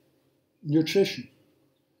nutrition.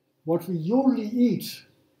 What we usually eat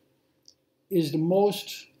is the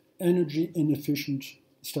most energy inefficient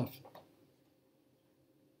stuff.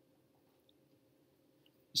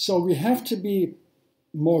 So we have to be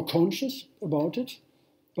more conscious about it,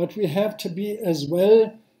 but we have to be as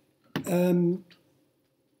well,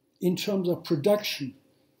 in terms of production,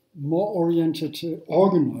 more oriented to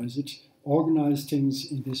organize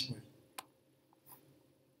things in this way.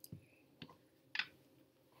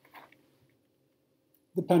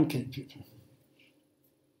 The pancake people.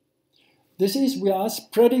 This is, we are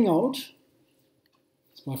spreading out,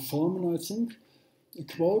 it's by Herrmann, I think,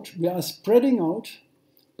 a quote, we are spreading out,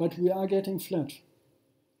 but we are getting flat.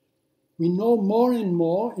 We know more and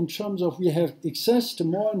more in terms of we have access to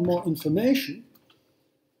more and more information,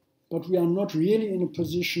 but we are not really in a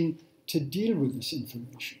position to deal with this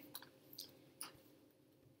information.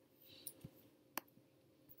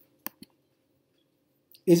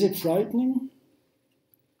 Is it frightening?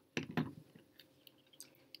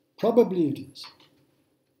 Probably it is.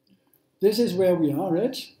 This is where we are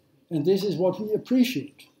at, and this is what we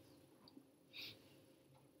appreciate.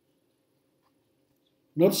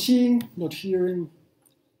 Not seeing, not hearing,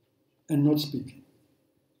 and not speaking.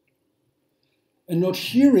 And not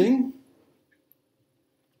hearing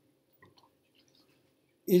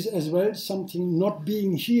is as well something not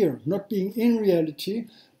being here, not being in reality,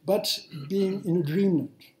 but being in a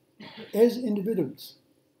dreamland. As individuals,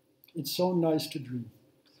 it's so nice to dream.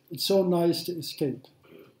 It's so nice to escape.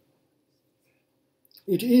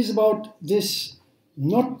 It is about this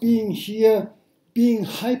not being here, being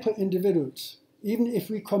hyper-individuals. Even if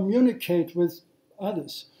we communicate with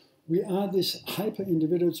others, we are these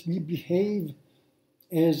hyper-individuals. We behave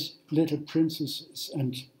as little princesses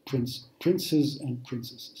and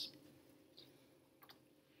princesses.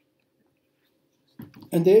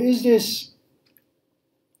 And there is this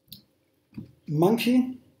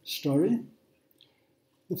monkey story,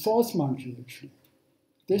 the fourth monkey actually.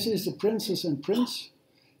 This is the princess and prince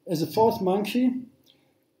as a fourth monkey,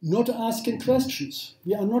 not asking questions.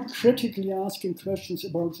 We are not critically asking questions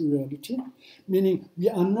about the reality, meaning we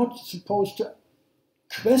are not supposed to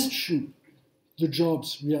question the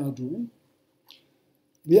jobs we are doing.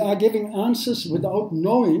 We are giving answers without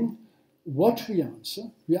knowing what we answer.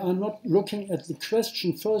 We are not looking at the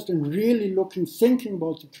question first and really thinking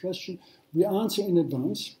about the question. We answer in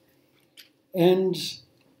advance, and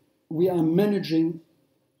we are managing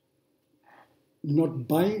not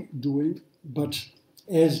by doing, but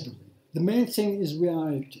as doing. The main thing is we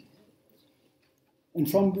are acting. And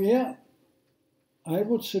from there, I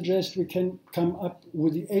would suggest we can come up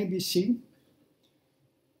with the ABC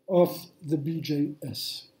of the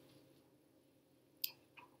BJS.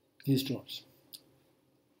 These jobs.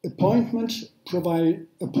 Appointments provide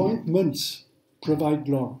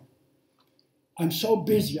glory. I'm so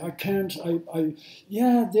busy, I can't,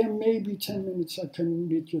 yeah, there may be 10 minutes I can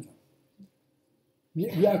meet you.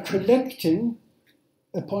 We are collecting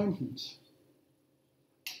appointments.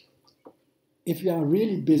 If you are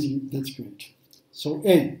really busy, that's great. So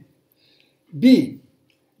A. B.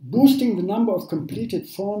 Boosting the number of completed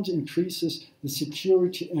forms increases the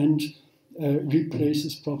security and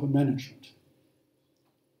replaces proper management.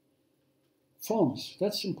 Forms,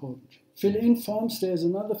 that's important. Fill in forms. There's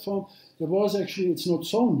another form. There was actually, it's not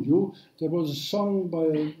so new, there was a song by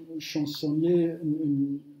a chansonnier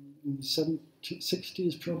in the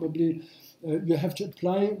 60s probably. You have to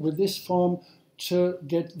apply with this form to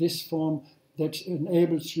get this form that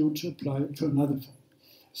enables you to apply to another form.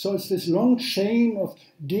 So it's this long chain of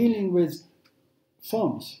dealing with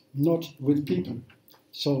forms, not with people.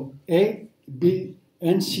 So A, B,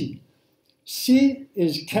 and C. C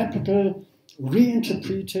is capital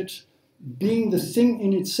reinterpreted, being the thing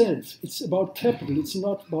in itself. It's about capital, it's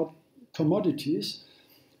not about commodities.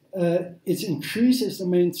 Its increase is the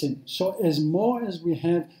main thing. So as more as we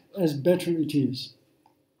have, as better it is.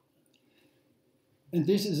 And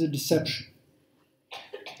this is a deception.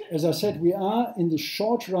 As I said, we are in the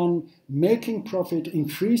short run making profit,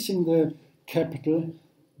 increasing the capital,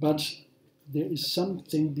 but there is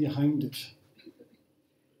something behind it.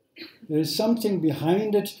 There is something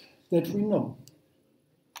behind it that we know.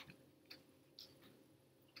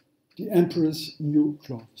 The emperor's new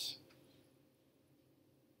clothes.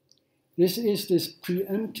 This is this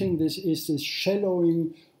preempting, this is this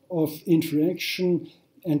shallowing of interaction,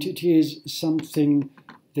 and it is something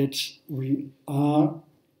that we are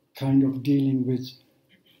kind of dealing with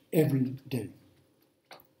every day.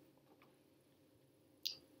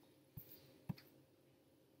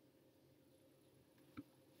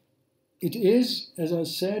 It is, as I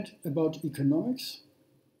said, about economics,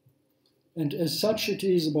 and as such it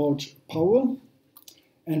is about power,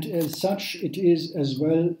 and as such it is as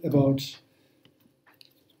well about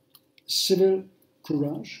civil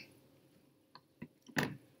courage.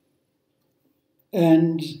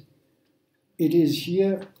 And it is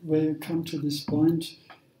here where you come to this point,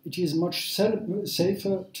 it is much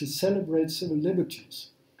safer to celebrate civil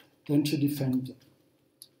liberties than to defend them.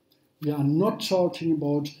 We are not talking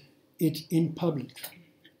about it in public.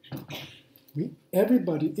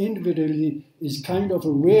 Everybody individually is kind of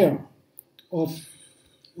aware of,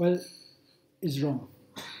 well, is wrong.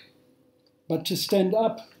 But to stand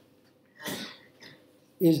up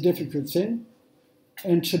is a difficult thing,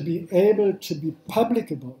 and to be able to be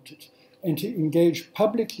public about it and to engage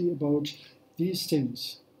publicly about these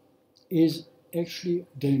things is actually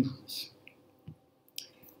dangerous.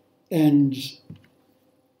 And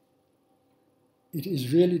it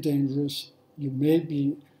is really dangerous. You may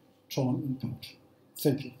be torn in part.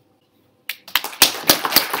 Thank you.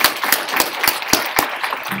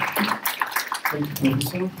 Thank you,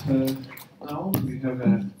 Professor. Now we have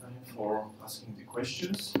time for asking the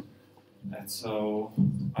questions. And so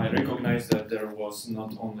I recognize that there was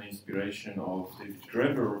not only inspiration of David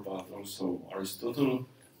Graeber, but also Aristotle,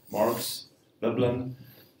 Marx, Veblen.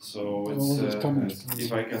 So it's,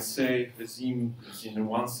 if I can say, resume in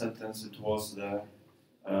one sentence, it was the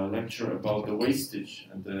lecture about the wastage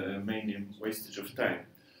and the mainly wastage of time.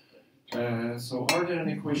 So are there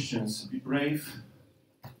any questions? Be brave,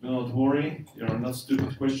 do not worry, there are not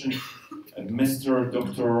stupid questions. Mr.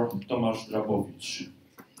 Dr. Tomasz Drabowicz.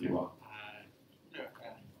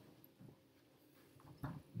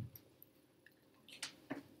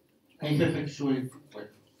 I have actually,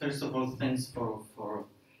 first of all, thanks for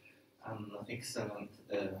an excellent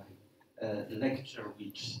lecture,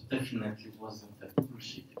 which definitely wasn't a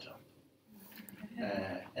bullshit job.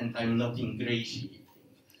 And I'm not ingratiating.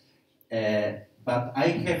 But I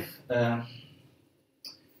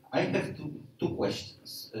have two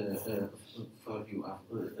questions for you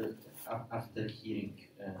after hearing.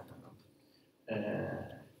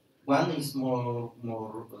 One is more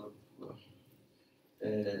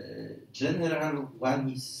general, one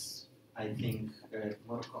is, I think,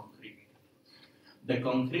 more concrete. The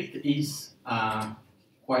concrete is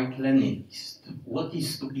quite Leninist. What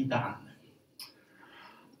is to be done?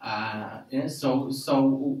 So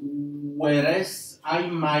whereas I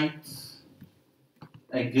might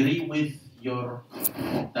agree with your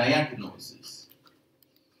diagnosis,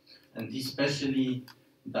 and especially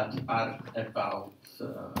that part about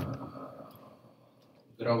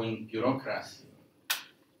growing bureaucracy,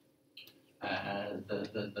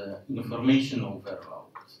 the information overload,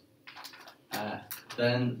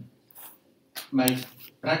 then my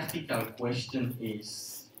practical question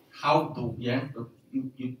is, how do you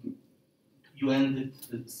ended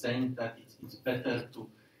saying that it's better to,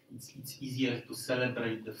 it's easier to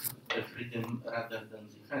celebrate the freedom rather than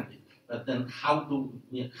defend it. But then how do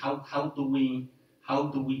we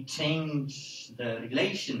change the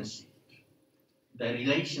relationships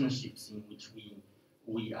in which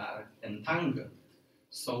we are entangled,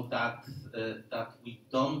 so that we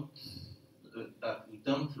don't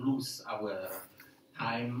lose our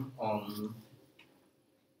time on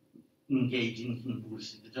engaging in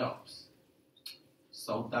bullshit jobs.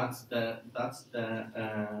 So that's the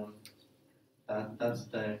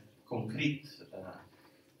concrete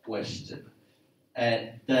question.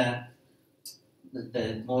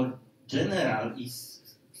 The more general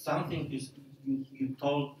is something you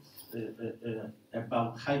told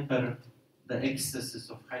about the excesses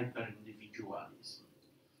of hyper-individualism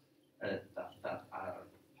that are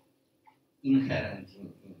inherent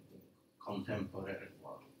in contemporary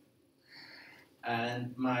world.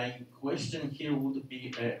 And my question here would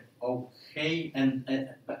be, okay, and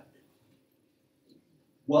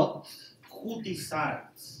who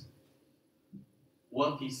decides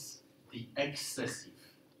what is the excessive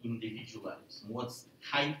individualism? What's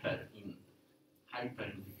hyper-individualism?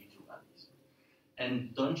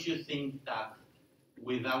 And don't you think that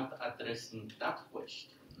without addressing that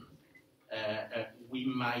question, we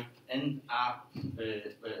might end up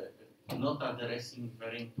not addressing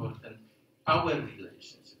very important power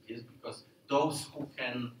relationships? Yes, because those who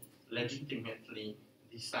can legitimately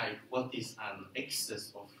decide what is an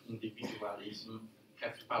excess of individualism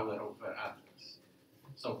have power over others.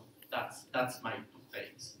 So that's my two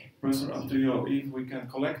takes. Professor, up to you. If we can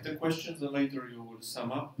collect the questions, then later you will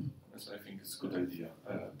sum up. Yes, I think it's a good idea.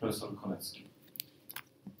 Professor Konecki.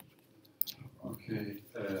 Okay,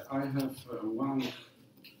 I have one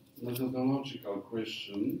methodological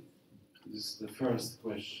question. This is the first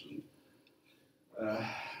question.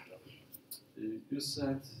 You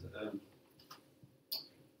said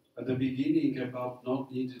at the beginning about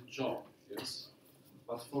not needed job, yes?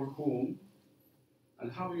 But for whom?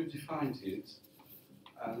 And how you defined it?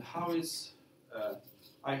 And how is,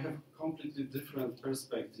 I have completely different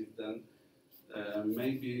perspective than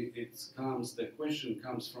maybe the question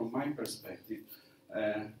comes from my perspective.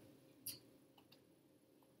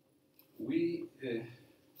 We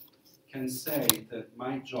can say that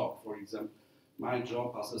my job, for example, my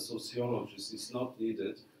job as a sociologist is not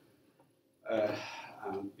needed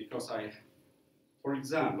because for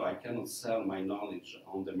example, I cannot sell my knowledge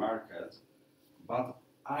on the market, but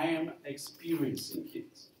I am experiencing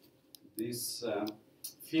it. This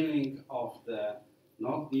feeling of the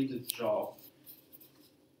not needed job,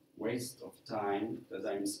 waste of time that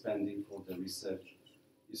I'm spending for the research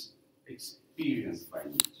is experienced by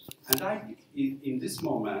me. And in this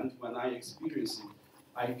moment, when I experience it,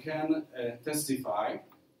 I can testify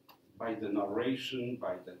by the narration,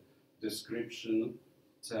 by the description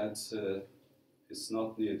that it's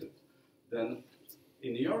not needed. Then,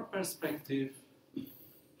 in your perspective,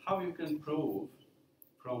 how you can prove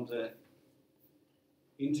from the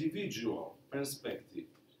individual perspective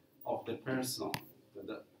of the person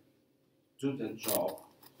that do the job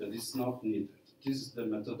that is not needed? This is the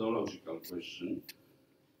methodological question.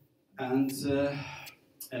 And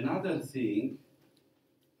another thing,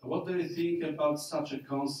 what do you think about such a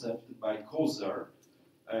concept by Kozer,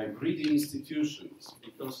 greedy institutions?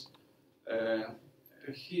 Because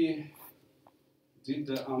he did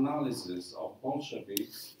the analysis of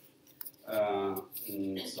Bolsheviks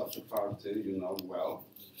in such a party, you know well,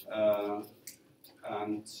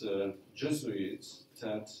 and Jesuits,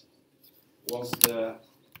 that was the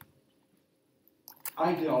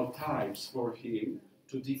ideal types for him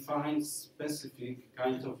to define specific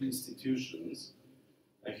kind of institutions.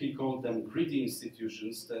 He called them greedy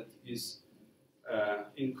institutions, that is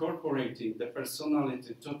incorporating the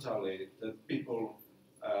personality totally, that people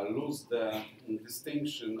lose the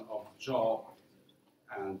distinction of job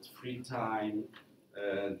and free time.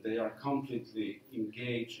 They are completely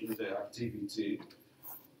engaged in the activity,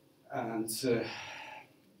 and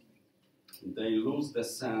they lose the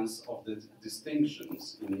sense of the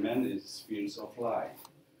distinctions in many spheres of life.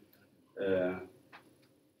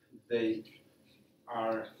 They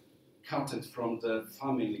are cut from the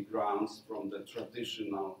family grounds, from the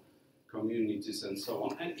traditional communities and so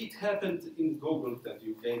on. And it happened in Google that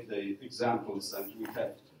you gave the examples, and we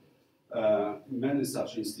have many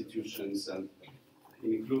such institutions, and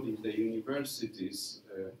including the universities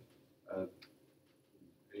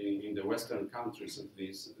in the Western countries at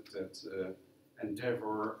least, that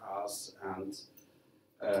endeavor us, and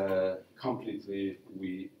completely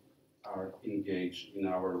we are engaged in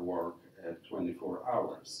our work 24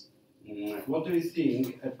 hours. What do you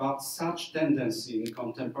think about such tendency in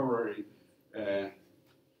contemporary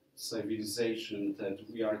civilization, that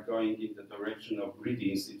we are going in the direction of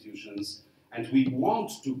greedy institutions, and we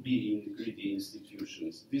want to be in greedy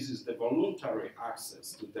institutions? This is the voluntary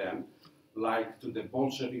access to them, like to the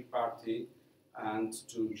Bolshevik party and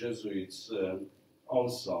to Jesuits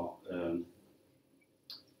also,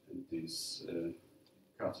 this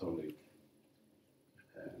Catholic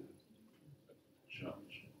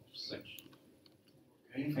church section.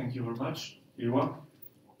 Okay, thank you very much. Irwan?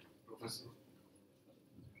 Professor.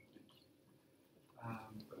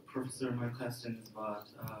 Professor, my question is about,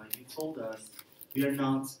 you told us we are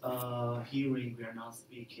not hearing, we are not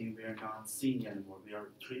speaking, we are not seeing anymore, we are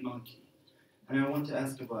tree monkey. And I want to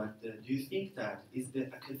ask about, do you think that is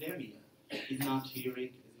the academia is not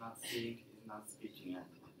hearing, is not seeing, is not speaking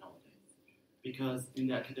anymore nowadays? Because in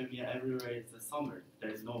the academia everywhere is the summer,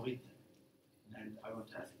 there is no winter. And I want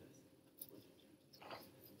to ask this.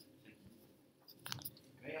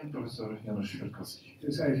 Okay, and Professor Janusz Świerkowski.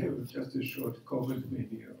 Yes, I have just a short comment,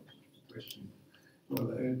 maybe a question. Well,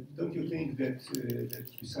 don't you think that that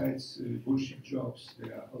besides bullshit jobs,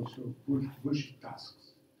 there are also bullshit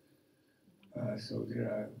tasks? So there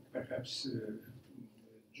are perhaps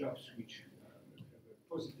jobs which have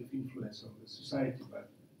a positive influence on the society, but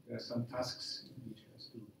there are some tasks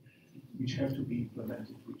which have to be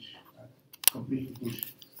implemented, which are completely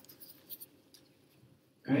bullshit.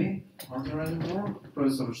 Okay, are there any more?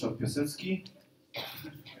 Professor Ryszard Piasecki.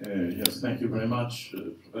 Yes, thank you very much,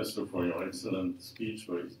 Professor, for your excellent speech,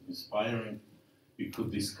 very inspiring. We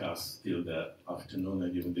could discuss till the afternoon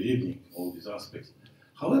and even the evening all these aspects.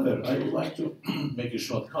 However, I would like to make a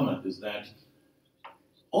short comment, is that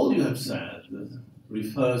all you have said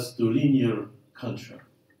refers to linear culture,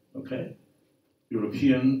 okay?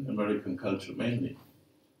 European, American culture mainly.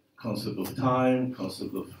 Concept of time,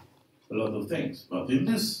 concept of a lot of things. But in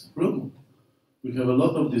this room, we have a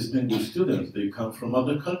lot of distinguished students. They come from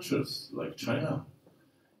other cultures, like China,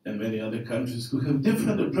 and many other countries who have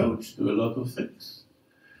different approach to a lot of things.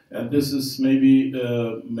 And this is maybe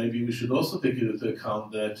we should also take into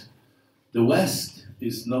account that the West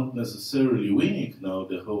is not necessarily winning now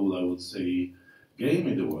the whole, I would say, game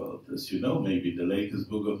in the world. As you know, maybe the latest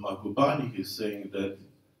book of Mahbubani is saying that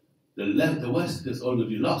the West has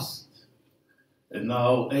already lost, and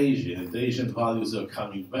now Asia and Asian values are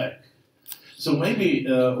coming back. So maybe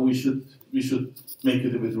we should make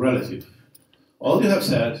it a bit relative. All you have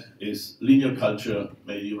said is linear culture,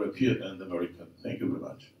 maybe European and American. Thank you very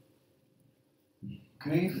much.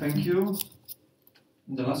 Okay, thank you.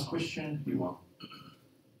 The last question, Iwan.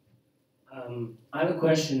 I have a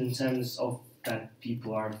question in terms of that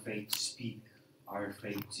people are afraid to speak, are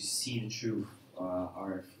afraid to see the truth,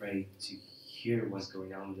 are afraid to hear what's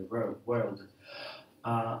going on in the world.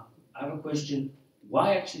 I have a question,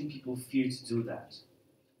 why actually people fear to do that?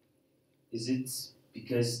 Is it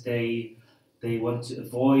because they want to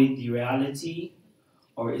avoid the reality,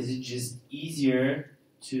 or is it just easier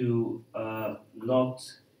to not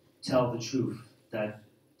tell the truth, that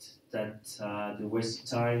they're wasting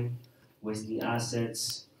time, wasting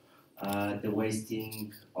assets, they're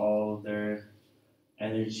wasting all their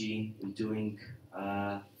energy in doing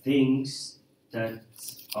things that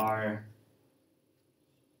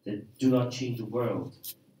do not change the world?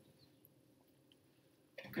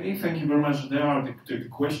 Okay, thank you very much. There are the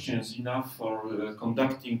questions enough for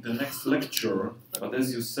conducting the next lecture. But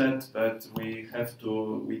as you said, that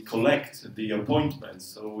we collect the appointments,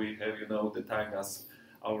 so we have, the time, as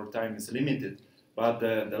our time is limited. But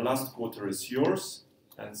the last quarter is yours,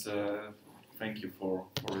 and thank you for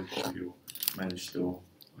it if you managed to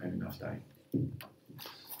have enough time.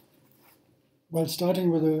 Well,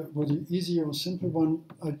 starting with the easy or simple one,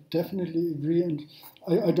 I definitely agree, and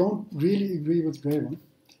I don't really agree with Graeber.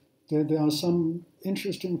 There are some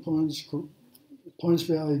interesting points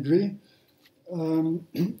where I agree.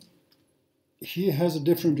 He has a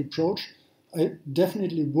different approach. I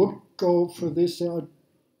definitely would go for this. There are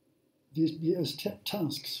these as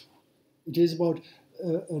tasks. It is about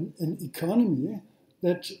an economy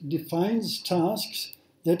that defines tasks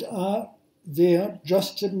that are there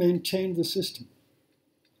just to maintain the system.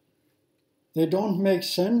 They don't make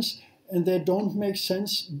sense, and they don't make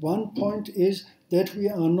sense. One point is that we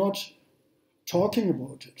are not talking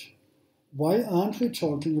about it. Why aren't we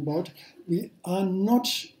talking about it? We are not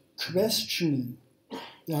questioning.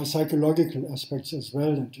 There are psychological aspects as well,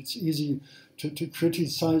 and it's easy to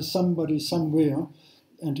criticize somebody somewhere,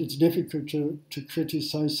 and it's difficult to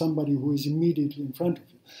criticize somebody who is immediately in front of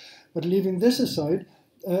you. But leaving this aside,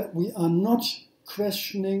 we are not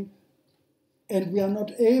questioning, and we are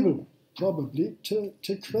not able, probably, to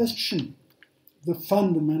question the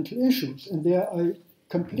fundamental issues. And there I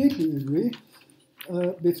completely agree.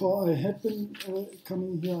 Before I had been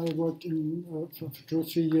coming here, I worked for 2 or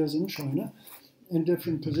 3 years in China, in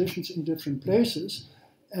different positions, in different places.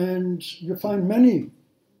 And you find many,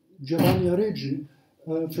 Giovanni Arrighi,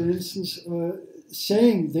 for instance,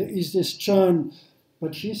 saying there is this turn,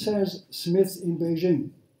 but he says Smith in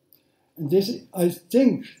Beijing. And this, I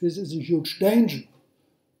think, this is a huge danger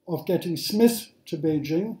of getting Smith to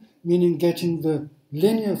Beijing, meaning getting the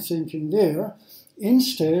linear thinking there,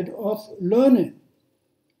 instead of learning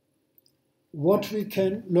what we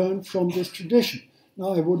can learn from this tradition.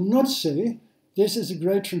 Now, I would not say this is a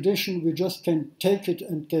great tradition, we just can take it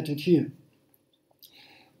and get it here.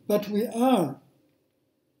 But we are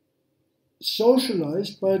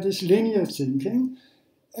socialized by this linear thinking,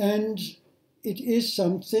 and it is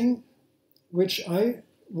something which I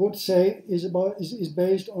would say is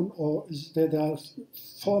based on, or there are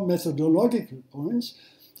 4 methodological points.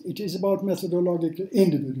 It is about methodological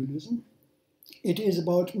individualism. It is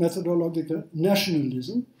about methodological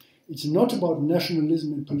nationalism. It's not about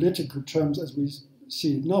nationalism in political terms as we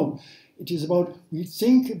see it now. It is about, we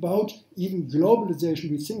think about even globalization,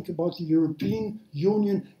 we think about the European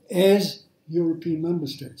Union as European member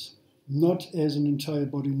states, not as an entire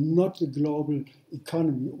body, not the global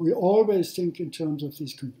economy. We always think in terms of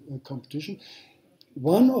this competition.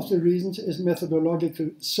 One of the reasons is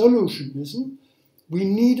methodological solutionism. We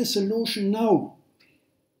need a solution now.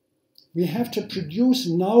 We have to produce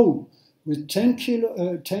now with 10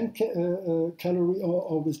 calorie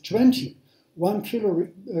or with 20, 1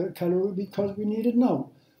 calorie because we need it now.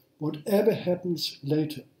 Whatever happens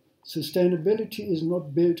later. Sustainability is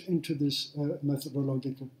not built into this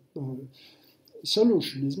methodological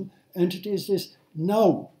solutionism, and it is this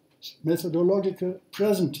now methodological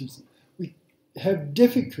presentism. We have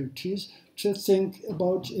difficulties to think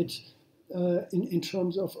about it in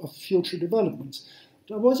terms of future developments.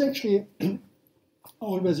 I was actually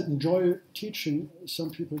always enjoy teaching.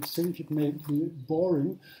 Some people think it may be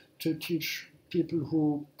boring to teach people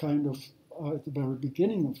who kind of are at the very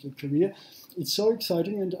beginning of their career. It's so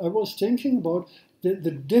exciting, and I was thinking about the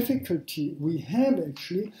difficulty we have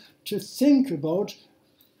actually to think about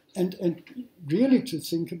and really to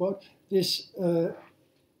think about this.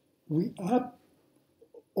 We are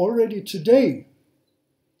already today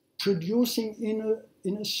producing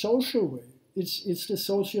in a social way. It's the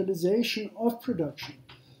socialization of production.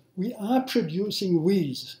 We are producing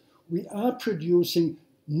we's. We are producing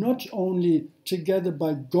not only together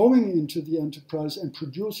by going into the enterprise and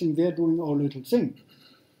producing there, doing our little thing.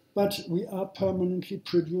 but we are permanently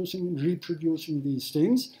producing and reproducing these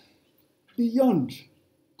things beyond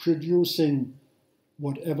producing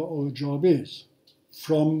whatever our job is,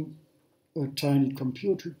 from a tiny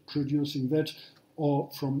computer producing that, or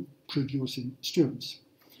from producing students.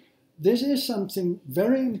 This is something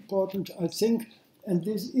very important, I think, and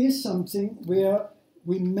this is something where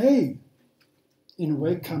we may, in a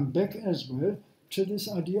way, come back as well to this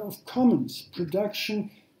idea of commons, production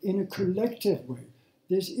in a collective way.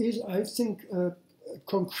 This is, I think, a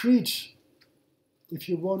concrete, if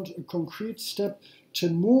you want, a concrete step to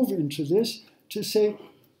move into this, to say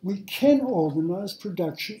we can organize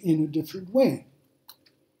production in a different way.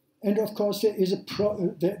 And of course, there is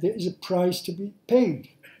a price to be paid.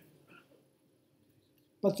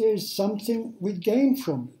 But there is something we gain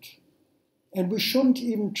from it. And we shouldn't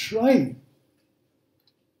even try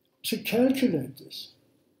to calculate this.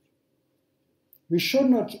 We should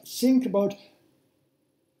not think about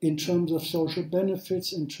in terms of social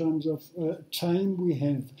benefits, in terms of time we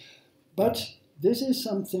have. But this is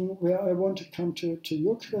something where I want to come to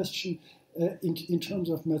your question in terms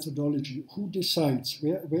of methodology. Who decides?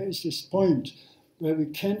 Where is this point where we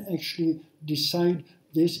can actually decide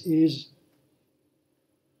this is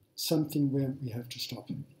something where we have to stop?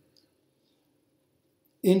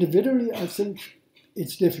 Individually, I think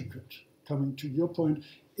it's difficult. Coming to your point,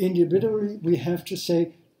 individually, we have to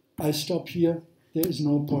say, I stop here, there is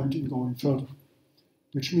no point in going further.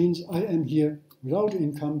 Which means I am here without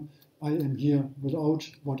income, I am here without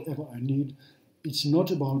whatever I need. It's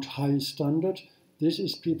not about high standard. This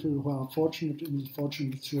is people who are fortunate in a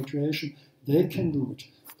fortunate situation. They can do it,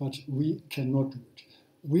 but we cannot do it.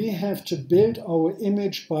 We have to build our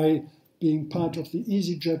image by being part of the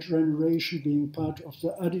EasyJet generation, being part of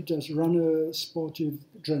the Adidas runner sportive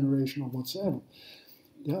generation or whatsoever.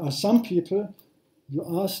 There are some people, you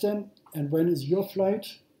ask them, and when is your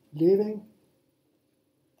flight leaving?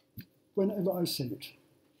 Whenever I say it.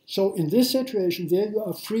 So in this situation, there you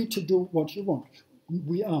are free to do what you want.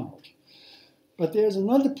 We are not. But there's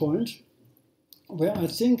another point where I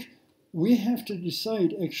think we have to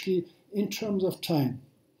decide actually in terms of time.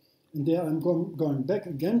 And there I'm going back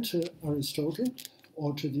again to Aristotle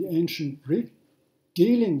or to the ancient Greek,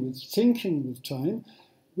 dealing with, thinking with time,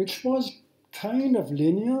 which was kind of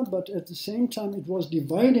linear, but at the same time it was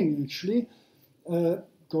dividing actually,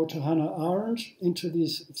 go to Hannah Arendt, into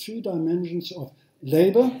these three dimensions of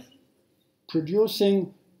labor,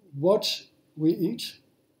 producing what we eat,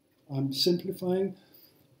 I'm simplifying,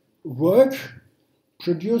 work,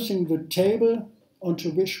 producing the table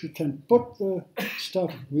onto which we can put the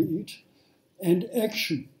stuff we eat, and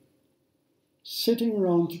action, sitting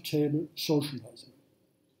around the table, socializing.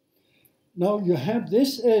 Now you have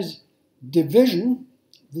this as division.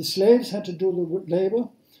 The slaves had to do the labor,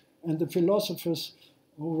 and the philosophers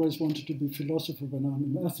always wanted to be philosopher when I'm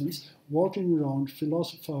in Athens, walking around,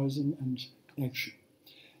 philosophizing and action.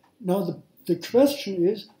 Now the question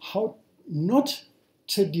is how not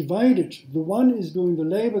to divide it. The one is doing the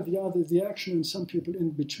labor, the other the action, and some people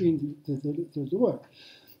in between the work.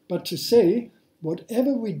 But to say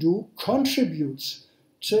whatever we do contributes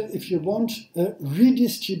to, if you want, a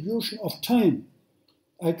redistribution of time.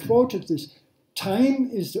 I quoted this. Time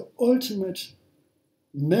is the ultimate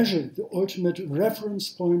measure, the ultimate reference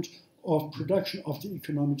point of production of the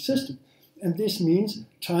economic system. And this means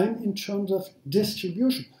time in terms of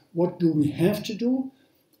distribution. What do we have to do?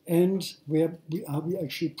 And where are we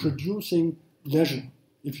actually producing leisure,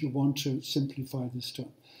 if you want to simplify this term.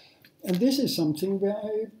 And this is something where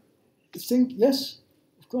I think, yes,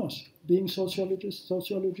 of course, being sociologist,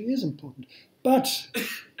 sociology is important. But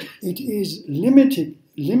it is limiting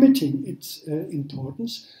its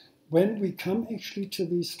importance when we come actually to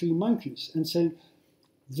these three monkeys and say,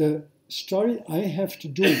 the story I have to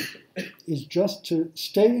do is just to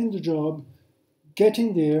stay in the job,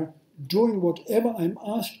 getting there, doing whatever I'm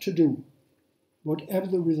asked to do, whatever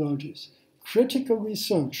the result is. Critical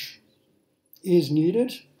research is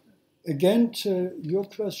needed. Again, to your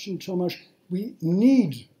question, Thomas, we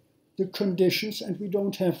need the conditions and we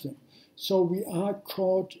don't have them. So we are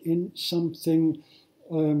caught in something,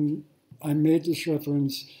 I made this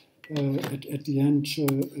reference at the end to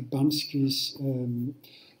Bansky's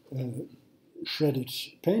shredded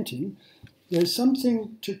painting. There's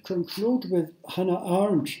something to conclude with. Hannah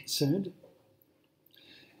Arendt said,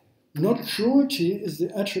 not cruelty is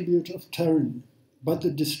the attribute of tyranny, but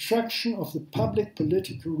the destruction of the public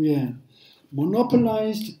political realm,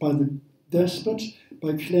 monopolized by the despot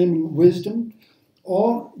by claiming wisdom,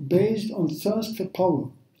 or based on thirst for power,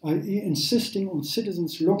 i.e. insisting on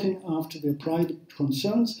citizens looking after their private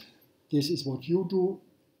concerns. This is what you do,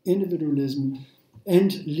 individualism,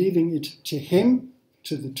 and leaving it to him,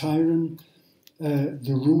 to the tyrant, the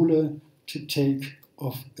ruler, to take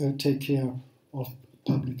care of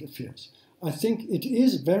public affairs. I think it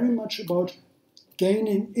is very much about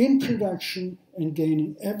gaining in production and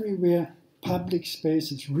gaining everywhere public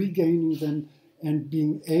spaces, regaining them, and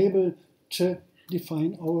being able to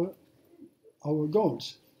define our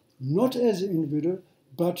goals, not as an individual,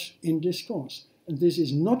 but in discourse. And this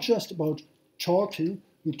is not just about talking.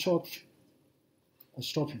 We talk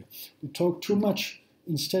too much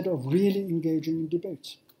instead of really engaging in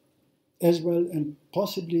debates, as well, and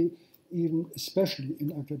possibly even especially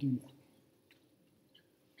in academia.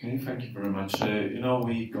 Okay, thank you very much.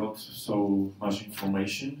 We got so much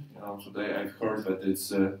information. Today I've heard that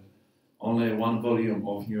it's only one volume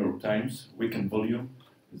of New York Times, weekend volume.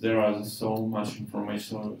 There are so much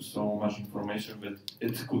information that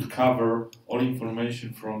it could cover all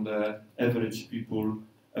information from the average people,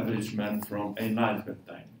 average man from Enlightenment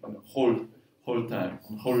time, on the whole time,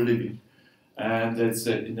 on whole living. And it's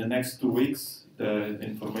in the next 2 weeks, the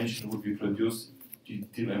information will be produced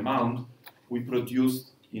till amount we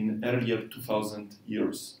produced in earlier 2000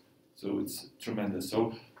 years. So it's tremendous.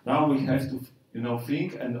 So now we have to,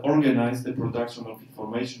 think and organize the production of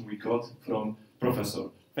information we got from Professor.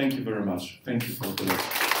 Thank you very much. Thank you for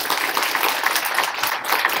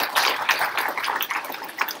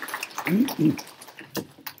the